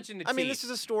 just a punch in the teeth. I mean, this is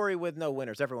a story with no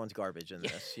winners. Everyone's garbage in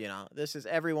this. You know,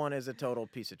 everyone is a total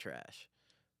piece of trash.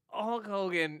 Hulk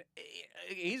Hogan.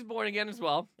 He's born again as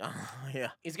well. Yeah.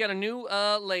 He's got a new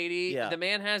lady. Yeah. The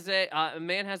man has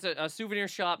a souvenir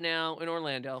shop now in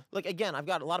Orlando. Look, again, I've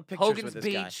got a lot of pictures Hogan's with this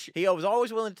Beach. guy. He was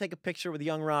always willing to take a picture with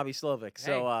young Robbie Slovic.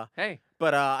 So, Hey.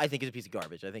 but I think he's a piece of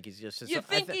garbage. I think he's just. You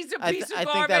think he's a piece of I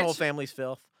think that whole garbage? family's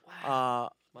filth.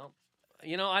 Well,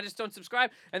 you know, I just don't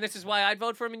subscribe, and this is why I'd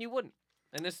vote for him and you wouldn't.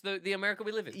 And this is the America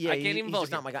we live in. Yeah, I can't even he's vote.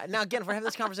 just not my guy. Now, again, if we're having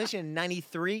this conversation in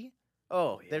 '93,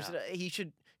 he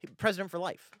should president for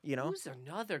life. You know. Who's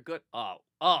another good? Oh,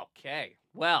 okay.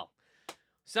 Well,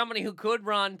 somebody who could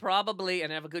run probably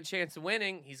and have a good chance of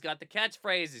winning. He's got the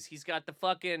catchphrases. He's got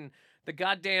the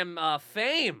goddamn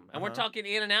fame, and we're talking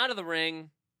in and out of the ring.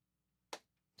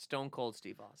 Stone Cold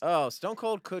Steve Austin. Oh, Stone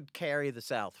Cold could carry the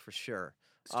South for sure.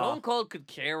 Stone Cold could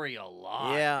carry a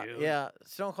lot. Yeah, dude. yeah.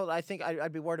 Stone Cold. I think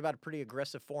I'd be worried about a pretty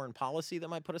aggressive foreign policy that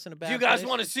might put us in a bad. Do you guys place.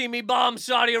 want to see me bomb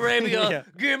Saudi Arabia? Yeah.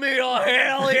 Give me a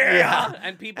hell yeah! Yeah.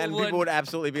 And people And would people would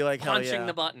absolutely be like, hell punching yeah.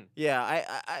 the button. Yeah,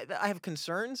 I have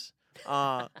concerns,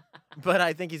 but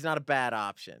I think he's not a bad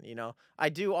option. You know, I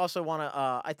do also want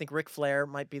to. I think Ric Flair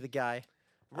might be the guy.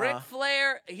 Ric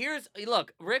Flair.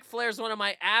 Look. Ric Flair's one of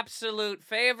my absolute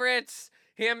favorites.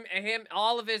 Him,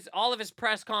 all of his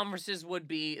press conferences would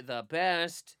be the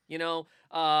best. You know,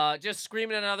 just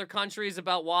screaming in other countries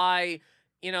about why,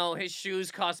 you know, his shoes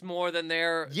cost more than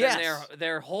their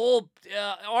whole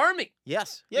army.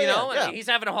 Yes. Yeah. You know, yeah. and he's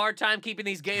having a hard time keeping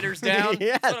these gators down.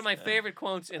 Yes. It's one of my favorite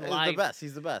quotes in life. He's the best.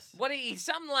 He's the best. He's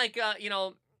something like, you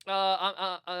know,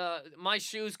 my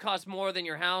shoes cost more than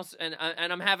your house, and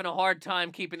I'm having a hard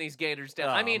time keeping these gators down.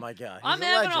 Oh I mean, my God. I'm He's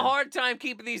a having legend. a hard time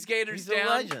keeping these gators He's down. a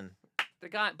legend. The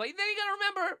guy, but then you gotta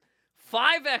remember,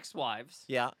 5 ex-wives,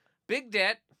 Yeah. big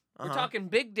debt. We're talking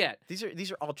big debt. These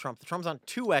are all Trump. Trump's on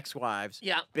 2 ex-wives.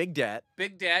 Yeah, Big debt.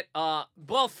 big debt.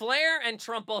 Both Flair and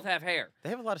Trump both have hair. They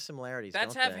have a lot of similarities.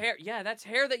 That's don't they? hair. Yeah, that's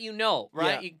hair that you know,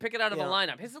 right? Yeah. You can pick it out of Yeah. a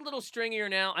lineup. His is a little stringier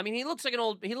now. I mean, he looks like a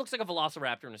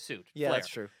velociraptor in a suit. Yeah, Flair. that's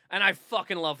true. And I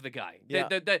fucking love the guy. Yeah.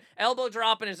 The elbow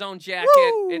drop in his own jacket.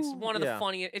 Woo! It's one of the Yeah.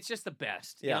 funniest. It's just the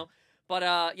best, you Yeah. know?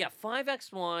 But, yeah, 5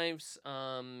 ex-wives,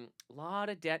 lot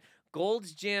of debt.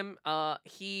 Gold's Gym, I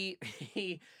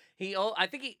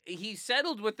think he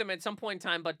settled with them at some point in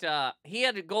time, but he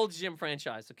had a Gold's Gym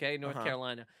franchise, okay, North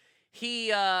Carolina.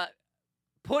 He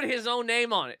put his own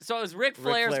name on it. So it was Ric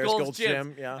Flair's Gold's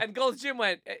Gym. Yeah. And Gold's Gym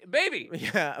went, baby,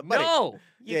 Yeah. Buddy. no,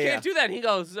 you Yeah, can't do that. And he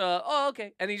goes, oh,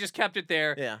 okay. And he just kept it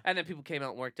there. Yeah. And then people came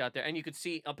out and worked out there. And you could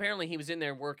see, apparently he was in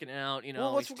there working out, you know.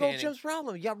 Well, what's he's Gold's tanning. Gym's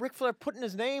problem? You got Ric Flair putting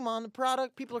his name on the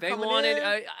product. People are They coming wanted. in.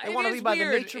 They It want to is be by the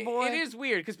weird. Nature Boy. It is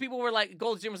weird because people were like,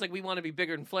 Gold's Gym was like, we want to be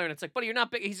bigger than Flair, and it's like, buddy, you're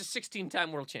not big. He's a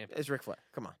 16-time world champion. It's Ric Flair.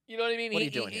 Come on. You know what I mean? What are you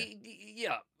doing here?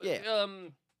 Yeah. Yeah.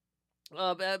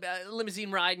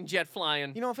 Limousine riding, jet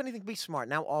flying, You know, if anything, be smart.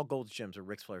 Now all Gold's Gyms are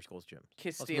Ric Flair's Gold's Gym.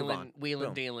 kiss let's move stealing, on. wheeling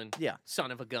Boom. dealing. Yeah.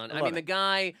 Son of a gun. I I love mean, the it.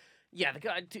 guy. Yeah, the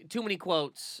guy. Too many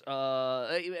quotes.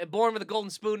 Born with a golden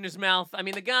spoon in his mouth. I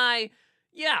mean, the guy.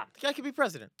 Yeah, The guy could be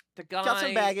president. the guy. Got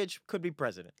some baggage. Could be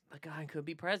president. The guy could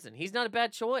be president. He's not a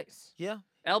bad choice. Yeah.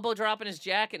 Elbow dropping his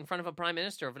jacket in front of a prime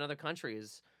minister of another country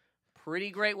is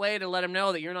pretty great way to let him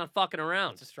know that you're not fucking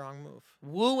around. It's a strong move.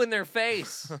 Woo in their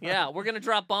face. Yeah, we're gonna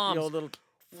drop bombs. The old little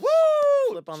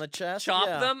Woo! flip on the chest. Chop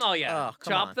yeah. them. Oh yeah, Oh,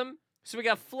 come chop on. them. So we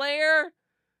got Flair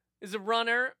is a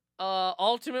runner,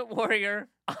 Ultimate Warrior,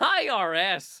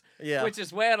 IRS, Yeah. which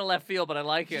is way out of left field, but I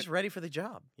like Just it. ready for the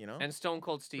job, you know? And Stone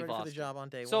Cold Steve ready for the Austin. job on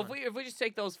day So one. if we just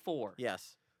take those 4,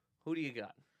 Yes. who do you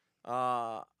got?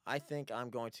 I think I'm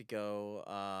going to go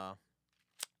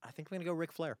I think I'm going to go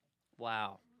Ric Flair.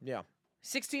 Wow, Yeah.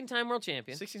 16-time world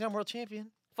champion, 16-time world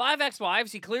champion. 5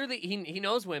 ex-wives. He clearly he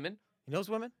knows women. He knows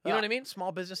women. You know what I mean?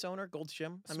 Small business owner, Gold's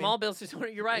Gym. Small business owner.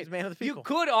 You're right. He's a man of the You people.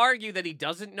 could argue that he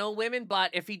doesn't know women,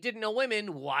 but if he didn't know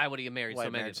women, why would he have married Why so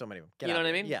he many? married so many of them. Get You know out what I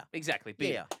of here. mean? Yeah. Exactly.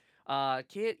 Yeah. Beat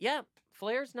Kid. Yeah.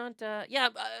 Flair's not.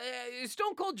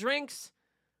 Stone Cold drinks.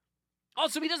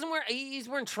 Also, he doesn't wear. He's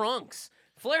wearing trunks.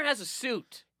 Flair has a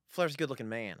suit. Flair's a good-looking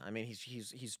man. I mean,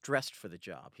 he's dressed for the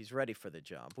job. He's ready for the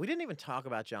job. We didn't even talk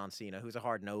about John Cena, who's a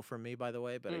hard no from me, by the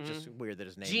way. But it's just weird that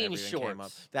his name Jean never even came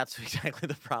up. shorts. That's exactly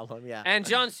the problem. Yeah. And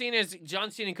John Cena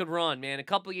could run, man. A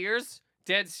couple years,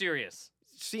 dead serious.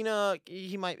 Cena,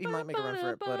 he might make a run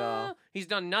for it, but he's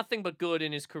done nothing but good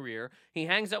in his career. He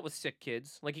hangs out with sick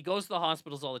kids. Like he goes to the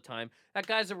hospitals all the time. That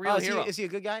guy's a real hero. Is he a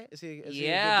good guy? Is he a good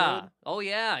Yeah. dude? Oh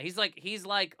yeah. He's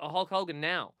like a Hulk Hogan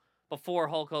now. Before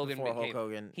Hulk Hogan Before became.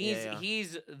 Hulk Hogan.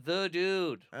 He's the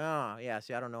dude. Oh, yeah.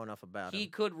 See, I don't know enough about He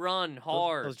him. could run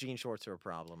hard. Those jean shorts are a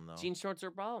problem, though. Jean shorts are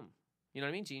a problem. You know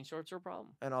what I mean? Jean shorts are a problem.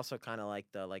 And also kind of like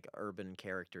the urban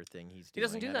character thing he's doing. He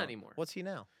doesn't do I that don't- anymore. What's he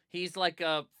now? He's like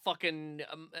a fucking.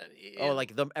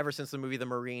 Ever since the movie The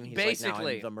Marine, he's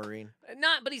Basically. like now I'm the Marine.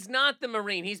 But he's not the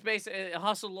Marine. He's basically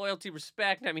hustle, loyalty,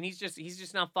 respect. I mean, he's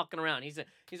just not fucking around.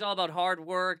 He's all about hard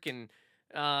work and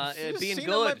being Cena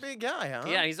good. might be a guy, huh?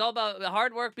 Yeah, he's all about the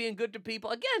hard work, being good to people.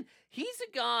 Again, he's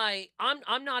a guy.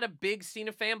 I'm not a big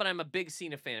Cena fan, but I'm a big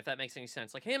Cena fan. If that makes any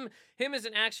sense. Like him as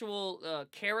an actual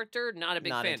character, not a big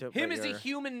Not fan. into it, Him but as a you're-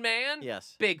 human man,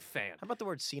 Yes. big fan. How about the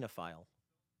word cinephile?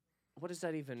 What does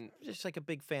that even? Just like a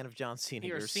big fan of John Cena.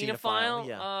 You're a cinephile. cinephile.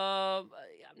 Yeah.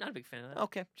 I'm not a big fan of that.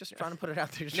 Okay, just trying to put it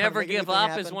out there. just trying to Never make give anything up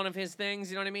happen. is one of his things.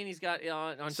 You know what I mean? He's got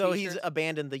on. So t-shirts. he's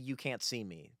abandoned the "you can't see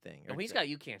me" thing. No, or he's the- got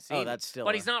you can't see. Oh, me. that's still.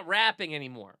 But he's not rapping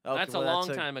anymore. Okay, That's well, a long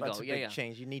time ago. That's a Yeah, big yeah.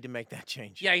 change. You need to make that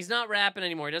change. Yeah, he's not rapping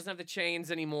anymore. He doesn't have the chains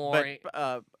anymore.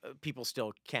 But people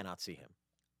still cannot see him.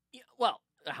 Yeah, well,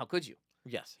 How could you?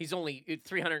 Yes. He's only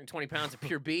 320 pounds of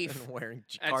pure beef. And wearing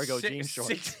at cargo si- jean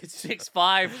shorts.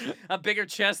 6'5", a bigger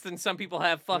chest than some people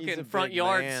have He's fucking a front big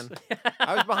yards. man.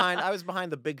 I was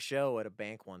behind the Big Show at a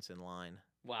bank once in line.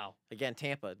 Wow. Again,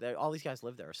 Tampa. All these guys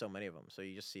live there. So many of them. So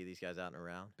you just see these guys out and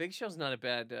around. Big Show's not a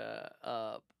bad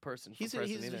person. He's for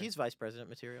president either. he's vice president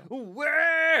material.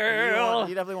 Well,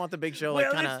 You definitely want the Big Show, like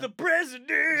well, kind it's the of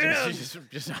president.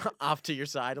 just off to your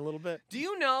side a little bit. Do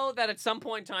you know that at some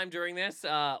point in time during this,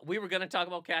 we were going to talk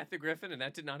about Kathy Griffin, and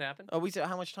that did not happen? Oh, we said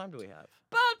how much time do we have?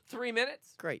 About 3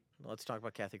 minutes. Great. Let's talk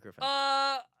about Kathy Griffin.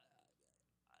 I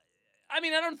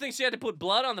mean, I don't think she had to put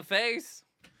blood on the face.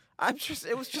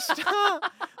 It was just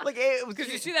like it was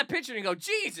Because you see that picture and you go,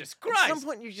 Jesus At Christ. some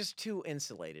point, you're just too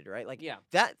insulated, right? Like Yeah.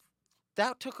 that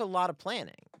took a lot of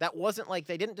planning. That wasn't like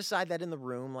they didn't decide that in the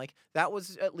room. Like that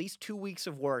was at least 2 weeks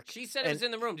of work. She said it was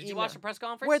in the room. Did you watch the press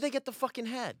conference? Where'd they get the fucking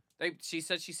head? She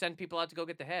said she sent people out to go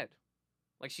get the head.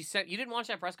 Like she said, you didn't watch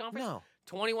that press conference? No.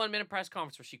 21-minute press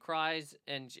conference where she cries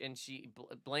and she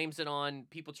blames it on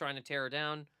people trying to tear her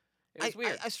down. It was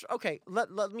weird. Okay,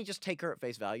 let me just take her at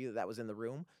face value that was in the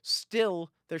room.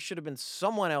 Still, there should have been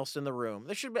someone else in the room.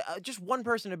 There should be just one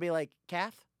person to be like,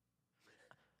 Kath,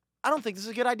 I don't think this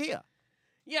is a good idea.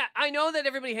 Yeah, I know that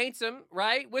everybody hates him,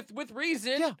 right? With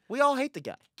reason. Yeah, we all hate the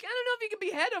guy. I don't know if you can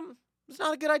behead him. It's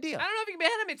not a good idea. I don't know if you can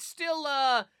behead him. It's still,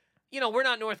 we're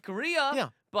not North Korea. Yeah.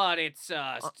 But it's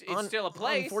still a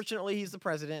place. Unfortunately, he's the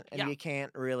president, and Yeah. you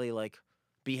can't really,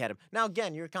 behead him. Now,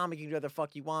 again, you're a comic, you can do whatever the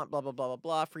fuck you want, blah, blah, blah, blah,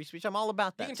 blah, free speech. I'm all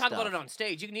about that You can talk about stuff. it on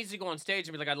stage. You can easily go on stage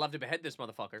and be like, I'd love to behead this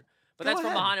motherfucker. But Go that's from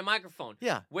ahead. behind a microphone.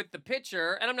 Yeah. With the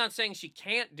picture, and I'm not saying she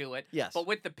can't do it, Yes. but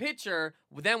with the picture,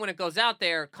 then when it goes out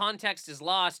there, context is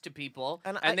lost to people,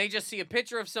 And and they just see a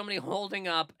picture of somebody holding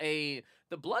up the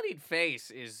bloodied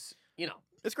face is,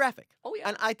 It's graphic. oh yeah.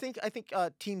 And I think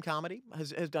Team Comedy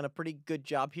has done a pretty good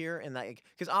job here in that,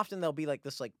 because often there'll be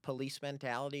this police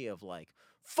mentality of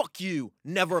fuck you,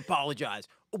 never apologize.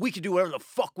 We can do whatever the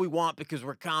fuck we want because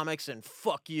we're comics, and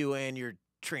fuck you and your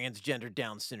transgender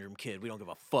Down syndrome kid. We don't give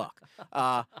a fuck.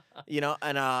 And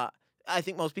I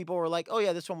think most people were like, oh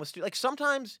yeah, this one was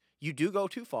sometimes you do go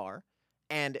too far,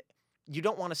 and you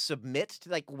don't want to submit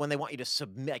to when they want you to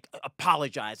submit,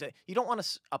 apologize. You don't want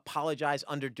to apologize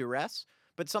under duress.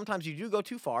 But sometimes you do go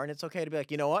too far, and it's okay to be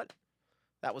like, you know what?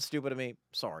 That was stupid of me.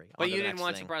 Sorry. But On to you the didn't next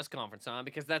watch thing. the press conference, huh?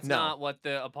 Because that's No. not what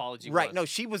the apology was. Right. No,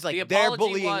 she was like, The they're apology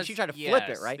bullying. was, She tried to flip it,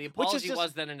 yes, right? The Which is apology just,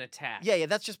 was then an attack. yeah,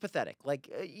 that's just pathetic.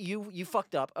 You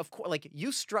fucked up. Of course,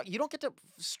 you struck. You don't get to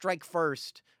strike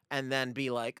first and then be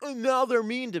like, oh, now they're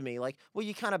mean to me. Well,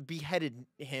 you kind of beheaded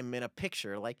him in a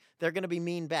picture. They're gonna be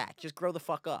mean back. Just grow the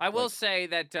fuck up. I will say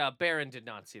that Barron did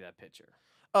not see that picture.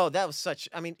 Oh, that was such.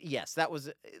 I mean, yes, that was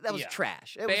Yeah.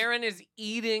 trash. It was, Barron is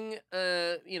eating,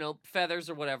 feathers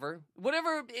or whatever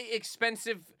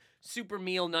expensive super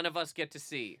meal none of us get to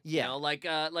see. Yeah. Like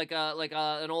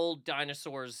an old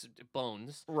dinosaur's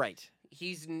bones. right.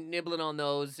 He's nibbling on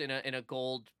those in a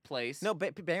gold place. No,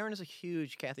 Barron is a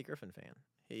huge Kathy Griffin fan.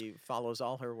 He follows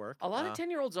all her work. A lot of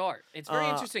 10-year-olds are. It's very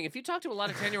interesting. If you talk to a lot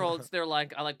of 10-year-olds, they're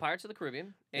like, I like Pirates of the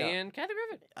Caribbean Yeah. and Kathy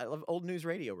Griffin. I love old news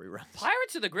radio reruns.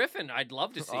 Pirates of the Griffin, I'd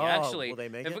love to see, Oh, actually. will they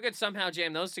make if it? we could somehow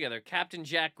jam those together. Captain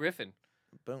Jack Griffin.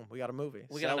 Boom, we got a movie.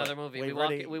 We got Sell another it. movie. We We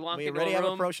already, walk we into already a have a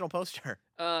room. promotional poster,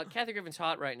 Kathy Griffin's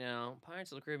hot right now.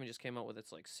 Pirates of the Caribbean just came out with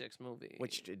its 6th movie.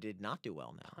 which did not do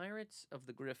well now. Pirates of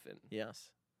the Griffin. Yes.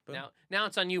 Boom. Now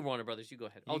it's on you, Warner Brothers. You go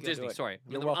ahead. You Oh, go do Disney. it. Sorry,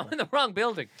 You're I'm welcome. in the wrong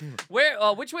building.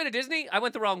 Which way to Disney? I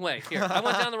went the wrong way. Here, I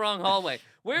went down the wrong hallway.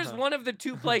 Where's one of the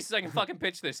two places I can fucking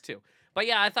pitch this to? But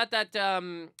yeah, I thought that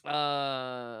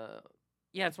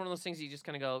it's one of those things you just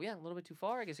kind of go, yeah, a little bit too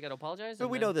far. I guess you got to apologize. But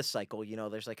and we then- know this cycle.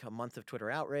 There's a month of Twitter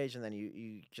outrage, and then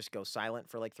you just go silent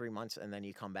for 3 months, and then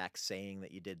you come back saying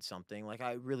that you did something.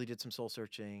 I really did some soul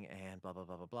searching, and blah, blah,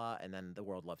 blah, blah, blah, and then the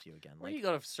world loves you again. Where do you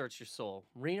go to search your soul?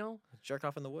 Reno? Jerk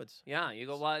off in the woods. Yeah, you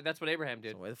go. Well, that's what Abraham That's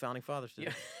did. the way the founding fathers did.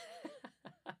 Yeah.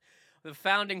 The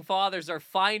founding fathers are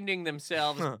finding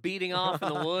themselves beating off in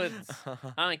the woods. I'm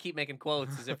gonna keep making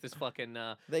quotes as if this fucking.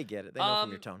 They get it. They know from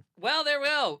your tone. Well, there we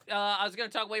go. I was gonna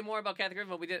talk way more about Kathy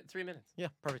Griffin, but we did it in 3 minutes. Yeah,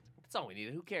 perfect. That's all we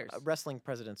needed. Who cares? Wrestling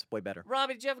president's way better.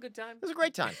 Robbie, did you have a good time? It was a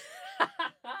great time.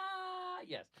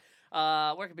 Yes.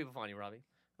 Where can people find you, Robbie?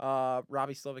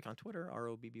 Robbie Slovic on Twitter,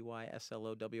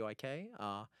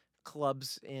 ROBBYSLOWIK.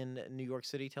 Clubs in New York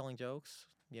City telling jokes,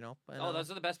 and, Those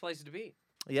are the best places to be.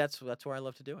 yeah, that's where I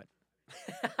love to do it.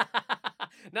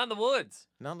 Not in the woods.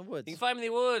 Not in the woods. You can find me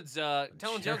in the woods,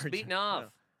 telling jokes, Sure, beating yeah.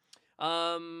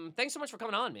 off. Thanks so much for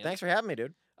coming on, man. Thanks for having me,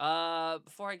 dude.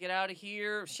 Before I get out of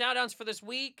here, shout outs for this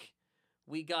week.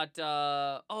 We got,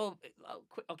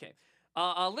 okay.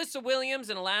 Alyssa Williams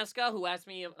in Alaska, who asked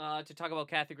me to talk about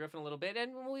Kathy Griffin a little bit,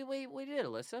 and we did,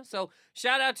 Alyssa. So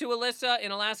shout out to Alyssa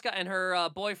in Alaska and her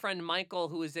boyfriend Michael,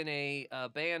 who is in a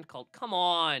band called Come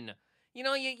On. You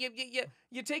know,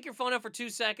 you take your phone out for 2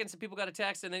 seconds and people got a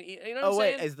text, and then you know what I'm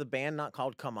saying? Is the band not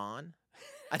called Come On?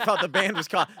 I thought the band was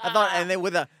called. I thought, and then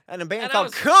with a band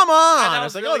called Come On. I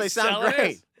was like, really oh, they sound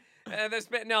great.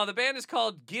 The band is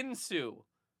called Ginsu.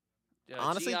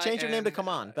 Honestly, change your name to Come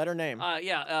On. Better name. Have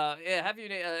your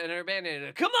name and her band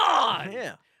name. Come On.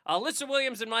 Yeah. Alyssa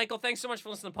Williams and Michael, thanks so much for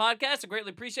listening to the podcast. I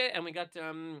greatly appreciate it. And we got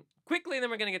quickly, and then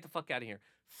we're gonna get the fuck out of here.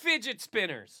 Fidget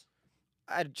spinners.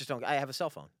 I just don't. I have a cell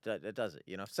phone that does it.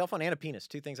 You know, cell phone and a penis.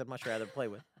 2 things I'd much rather play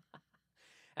with.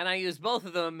 And I use both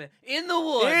of them in the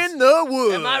woods. In the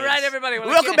woods. Am I right, everybody?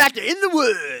 Welcome back to In the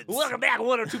Woods. Welcome back,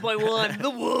 102.1, The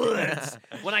Woods.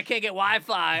 When I can't get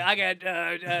Wi-Fi, I get...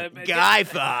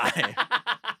 Guy-Fi.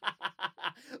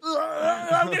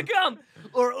 I'm going to come.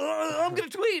 Or I'm going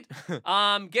to tweet.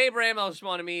 Gabe Ramos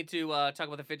wanted me to talk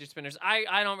about the fidget spinners.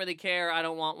 I don't really care. I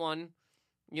don't want one.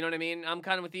 You know what I mean? I'm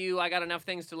kind of with you. I got enough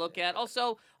things to look at.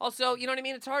 Also, you know what I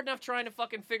mean? It's hard enough trying to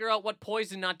fucking figure out what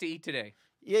poison not to eat today.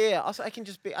 Yeah. Also, I can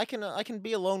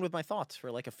be alone with my thoughts for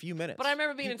like a few minutes. But I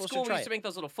remember being in school. We used to make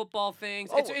those little football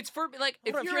things. Oh, it's for like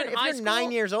if you're in high school,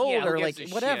 9 years old or who like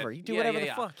gives a whatever, shit? you do whatever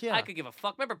the fuck. Yeah. I could give a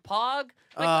fuck. Remember Pog?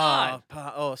 God.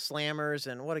 Slammers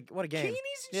and what a game.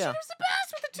 Keenies and shit was the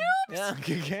best with the tubes. Yeah,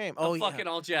 good game. I'm fucking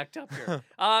all jacked up here.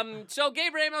 So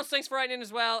Gabe Ramos, thanks for writing in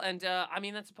as well. And I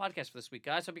mean that's the podcast for this week,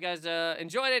 guys. Hope you guys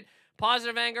enjoyed it.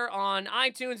 Positive Anger on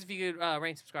iTunes. If you could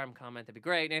rate, subscribe, and comment, that'd be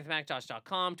great.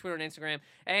 NathanMcIntosh.com, Twitter and Instagram.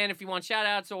 And if you want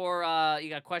shout-outs or you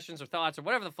got questions or thoughts or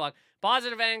whatever the fuck,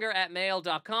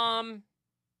 positiveanger@mail.com.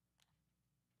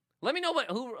 Let me know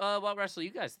what wrestler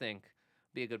you guys think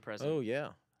be a good president. Oh, yeah.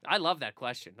 I love that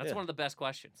question. That's one of the best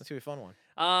questions. That's going to be a fun one.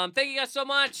 Thank you guys so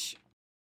much.